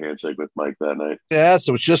Hot Dog and a Handshake with Mike that night. Yeah,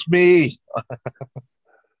 so it's just me.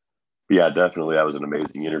 Yeah, definitely. That was an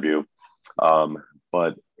amazing interview.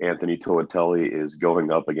 But Anthony Toatelli is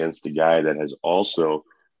going up against a guy that has also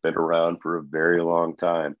been around for a very long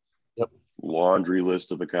time. Yep. Laundry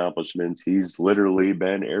list of accomplishments. He's literally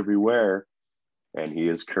been everywhere, and he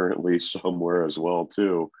is currently somewhere as well,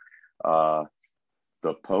 too. The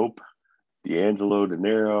Pope, D'Angelo De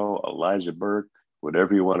Niro, Elijah Burke,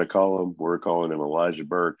 whatever you want to call him, we're calling him Elijah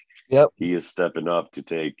Burke. Yep. He is stepping up to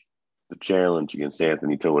take the challenge against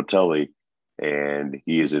Anthony Toatelli, and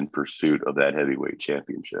he is in pursuit of that heavyweight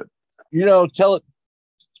championship. Tell it.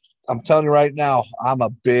 I'm telling you right now, I'm a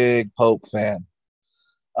big Pope fan.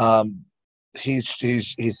 Um, he's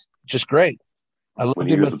just great. I When loved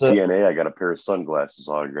he him was at with the. TNA, I got a pair of sunglasses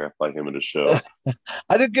autographed by him at a show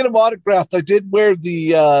I didn't get him autographed. I did wear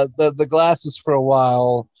the glasses for a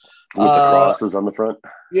while. with the crosses on the front.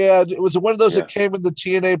 Yeah, it was one of those Yeah. that came in the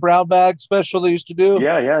TNA brown bag special they used to do.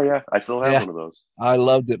 Yeah. I still have Yeah, one of those. I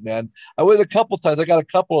loved it, man. I went a couple times. I got a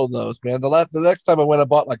couple of those, man. The next time I went, I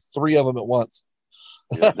bought like 3 of them at once.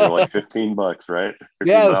 Yeah, they're like $15, right?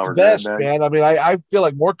 Yeah, it's the $15 grab best, bag. man. I mean, I feel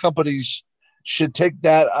like more companies should take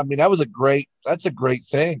that. I mean, that's a great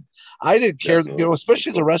thing. I didn't care, Definitely.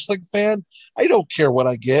 especially as a wrestling fan, I don't care what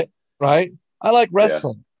I get, right? I like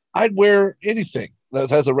wrestling. I'd wear anything that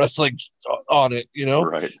has a wrestling on it,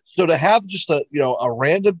 Right. So to have just a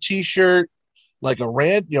random t-shirt, like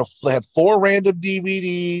they had 4 random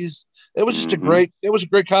DVDs. It was just it was a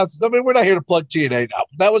great concept. I mean, we're not here to plug TNA now.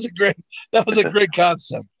 That was a great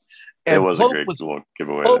concept. It And was a great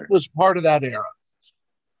giveaway Pope there. was part of that era.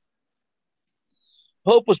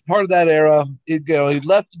 Pope was part of that era. He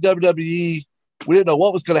left the WWE. We didn't know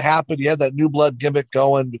what was going to happen. He had that New Blood gimmick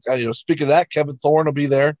going. Speaking of that, Kevin Thorne will be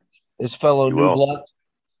there, his fellow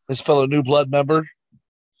New Blood member.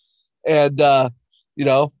 And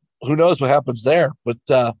who knows what happens there? But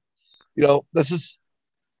this is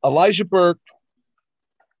Elijah Burke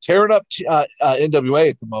tearing up NWA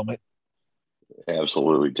at the moment.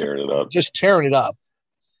 Absolutely tearing it up. Just tearing it up.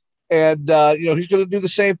 And he's going to do the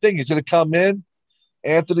same thing. He's going to come in.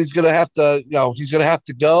 Anthony's going to have to, he's going to have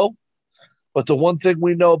to go. But the one thing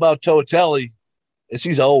we know about Toatelli is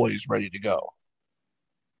he's always ready to go.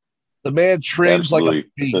 The man trains like a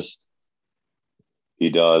beast. He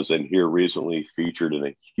does. And here recently featured in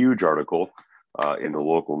a huge article in the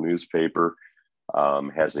local newspaper,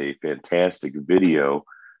 has a fantastic video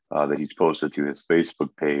that he's posted to his Facebook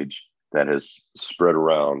page that has spread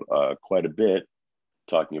around quite a bit,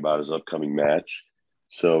 talking about his upcoming match.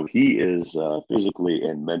 So he is physically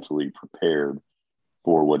and mentally prepared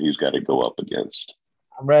for what he's got to go up against.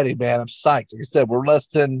 I'm ready, man. I'm psyched. Like I said, we're less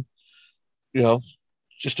than,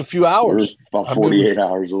 just a few hours. We're about 48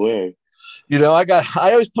 hours away.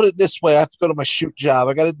 I always put it this way. I have to go to my shoot job.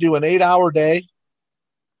 I got to do an 8-hour day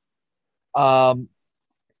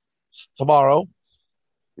tomorrow.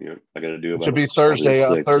 Yeah, I got to do it. Which will be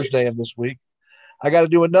Thursday of this week. I got to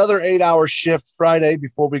do another 8-hour shift Friday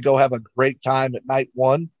before we go have a great time at night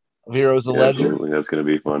 1 of Heroes and Legends. Absolutely. That's going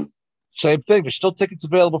to be fun. Same thing. There's still tickets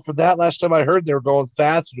available for that. Last time I heard they were going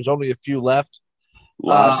fast. There's only a few left.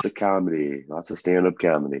 Lots of comedy. Lots of stand-up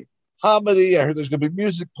comedy. I heard there's going to be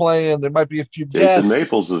music playing. There might be a few Jason guests.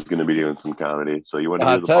 Maples is going to be doing some comedy. So you want to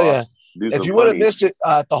hear the tell boss you, if you would have missed it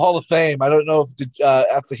at the Hall of Fame, I don't know if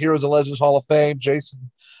at the Heroes and Legends Hall of Fame,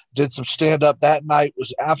 Jason did some stand-up that night. It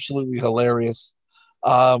was absolutely hilarious.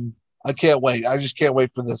 I can't wait. I just can't wait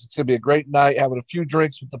for this. It's going to be a great night, having a few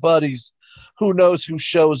drinks with the buddies. Who knows who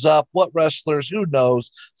shows up? What wrestlers? Who knows?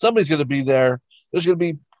 Somebody's going to be there. There's going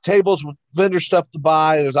to be tables with vendor stuff to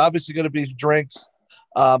buy. There's obviously going to be drinks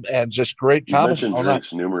and just great comedy. You mentioned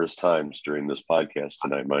drinks numerous times during this podcast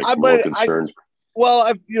tonight, Mike. I'm more concerned.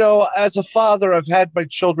 As a father, I've had my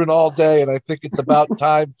children all day, and I think it's about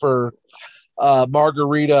time for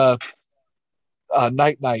margarita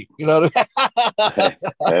night. You know what I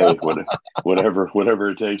mean? Whatever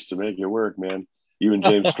it takes to make it work, man. You and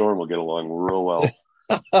James Storm will get along real well.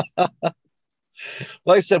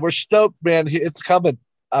 Like I said, we're stoked, man. It's coming.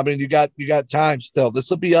 I mean, you got time still.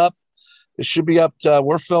 This will be up. It should be up.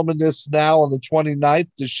 We're filming this now on the 29th.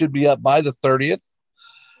 This should be up by the 30th.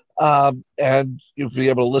 And you'll be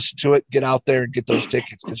able to listen to it, get out there and get those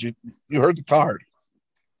tickets because you heard the card.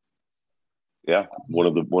 Yeah, one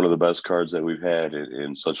of the best cards that we've had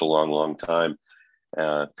in such a long time.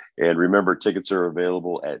 And remember, tickets are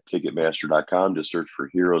available at Ticketmaster.com. Just search for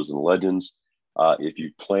Heroes and Legends. If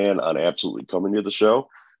you plan on absolutely coming to the show,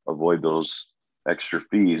 avoid those extra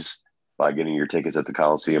fees by getting your tickets at the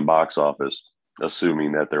Coliseum box office,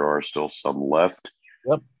 assuming that there are still some left.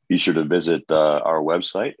 Yep. Be sure to visit our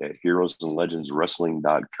website at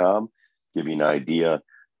heroesandlegendswrestling.com. Give you an idea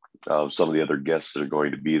of some of the other guests that are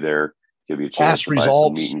going to be there. Give you a chance to buy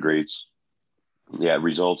some meet and greets. Yeah,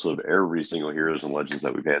 results of every single Heroes and Legends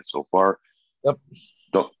that we've had so far. Yep.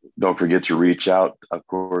 Don't forget to reach out, of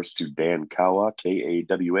course, to Dan Kawa,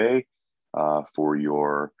 Kawa, for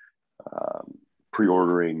your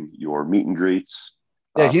pre-ordering your meet and greets.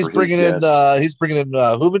 Yeah, he's bringing in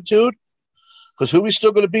Juventud because Juvi's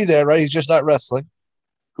still going to be there, right? He's just not wrestling.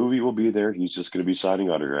 Juvi will be there. He's just going to be signing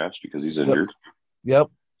autographs because he's injured. Yep.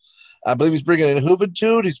 I believe he's bringing in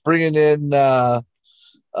Juventud. He's bringing in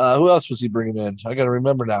Who else was he bringing in? I got to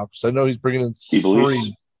remember now because I know he's bringing in Ivelisse.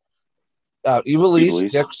 three. Ivelisse, yeah,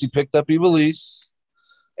 Ivelisse. because he picked up Ivelisse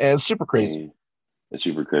and Super Crazy. And it's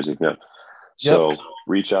super crazy. Yeah. Yep, So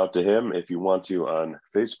reach out to him if you want to on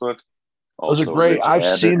Facebook. those are Also, great. Rich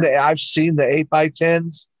Abbott. I've seen the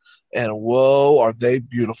 8x10s, and whoa, are they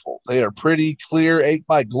beautiful? They are pretty clear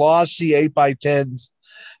 8x glossy 8x10s.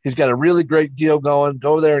 He's got a really great deal going.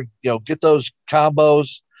 Go there and get those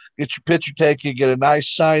combos, get your picture taken, get a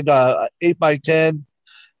nice signed 8x10,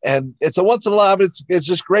 and it's a once in a lifetime. It's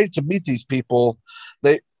just great to meet these people.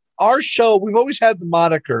 Our show, we've always had the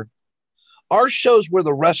moniker. Our show's where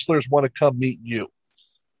the wrestlers want to come meet you,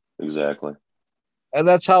 Exactly. and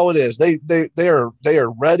that's how it is. They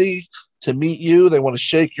are ready to meet you. They want to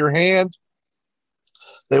shake your hand.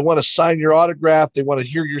 They want to sign your autograph. They want to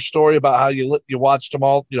hear your story about how you watched them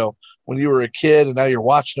all, when you were a kid, and now you're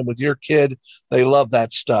watching them with your kid. They love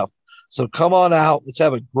that stuff. So come on out. Let's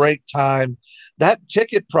have a great time. That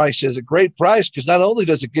ticket price is a great price because not only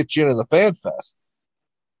does it get you into the Fan Fest,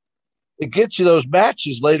 it gets you those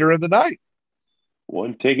matches later in the night.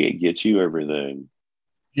 One ticket gets you everything.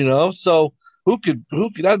 So who could?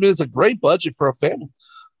 I mean, it's a great budget for a family.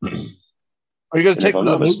 Are you going to take them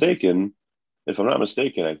to the movies? If I'm not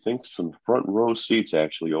mistaken, I think some front row seats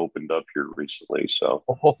actually opened up here recently. So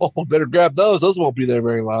better grab those. Those won't be there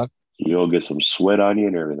very long. You'll get some sweat on you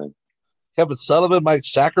and everything. Kevin Sullivan might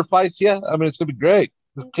sacrifice you. I mean, it's going to be great.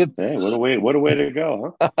 Hey, what a way to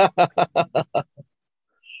go, huh?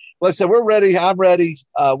 Like I said, we're ready. I'm ready.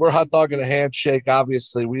 We're hot dogging a handshake.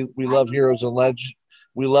 Obviously, we love heroes and legends.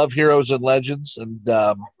 We love heroes and legends, and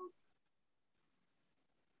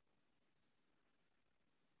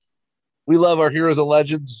we love our heroes and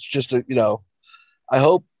legends. It's just I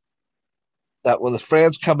hope that when the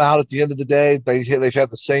fans come out at the end of the day, they've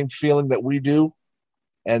had the same feeling that we do,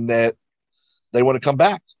 and that they want to come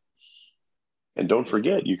back. And don't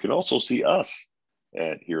forget, you can also see us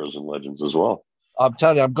at Heroes and Legends as well. I'm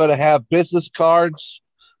telling you, I'm going to have business cards.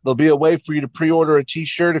 There'll be a way for you to pre-order a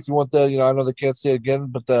T-shirt if you want I know they can't see it again,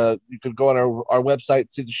 but you can go on our website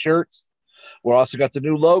and see the shirts. We're also got the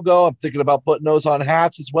new logo. I'm thinking about putting those on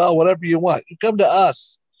hats as well. Whatever you want, you come to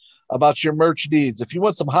us about your merch needs. If you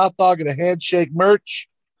want some hot dog and a handshake merch,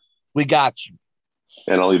 we got you.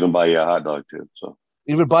 And I'll even buy you a hot dog too. So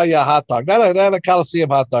even buy you a hot dog. Not a Coliseum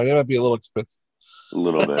hot dog. It might be a little expensive. A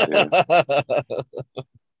little bit, yeah.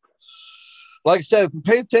 Like I said,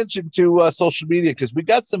 pay attention to social media because we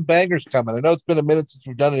got some bangers coming. I know it's been a minute since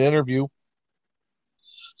we've done an interview.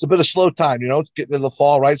 It's a bit of slow time, it's getting into the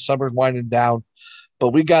fall, right? Summer's winding down, but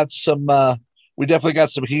we got some. We definitely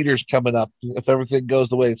got some heaters coming up if everything goes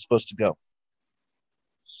the way it's supposed to go.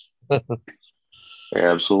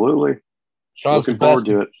 Absolutely. Sean's looking forward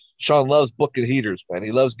to it. Sean loves booking heaters, man.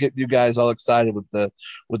 He loves getting you guys all excited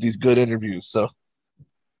with these good interviews. So,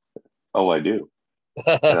 I do.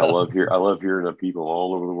 And I love hearing that people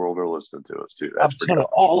all over the world are listening to us too. That's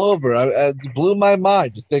all over. It blew my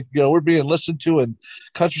mind to think we're being listened to in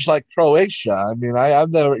countries like Croatia. I mean, I've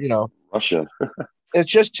never Russia. It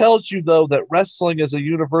just tells you though that wrestling is a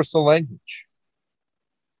universal language.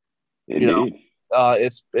 Indeed.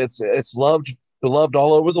 It's beloved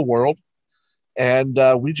all over the world, and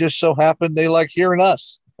we just so happen they like hearing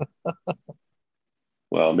us.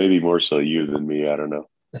 Well, maybe more so you than me. I don't know.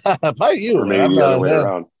 By you, or maybe the other way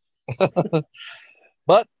around.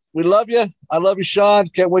 But we love you. I love you, Sean.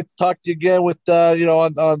 Can't wait to talk to you again with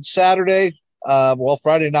on Saturday.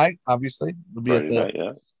 Friday night, obviously. We'll be Friday night,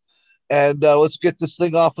 yeah. And let's get this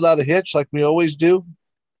thing off without a hitch, like we always do.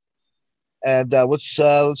 And let's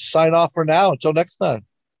sign off for now. Until next time.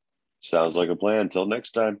 Sounds like a plan. Until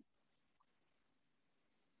next time.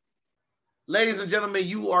 Ladies and gentlemen,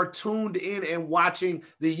 you are tuned in and watching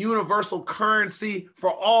the universal currency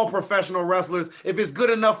for all professional wrestlers. If it's good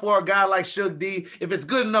enough for a guy like Shug D, if it's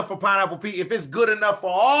good enough for Pineapple Pete, if it's good enough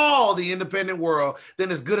for all the independent world,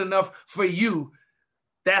 then it's good enough for you.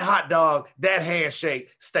 That hot dog, that handshake,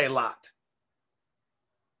 stay locked.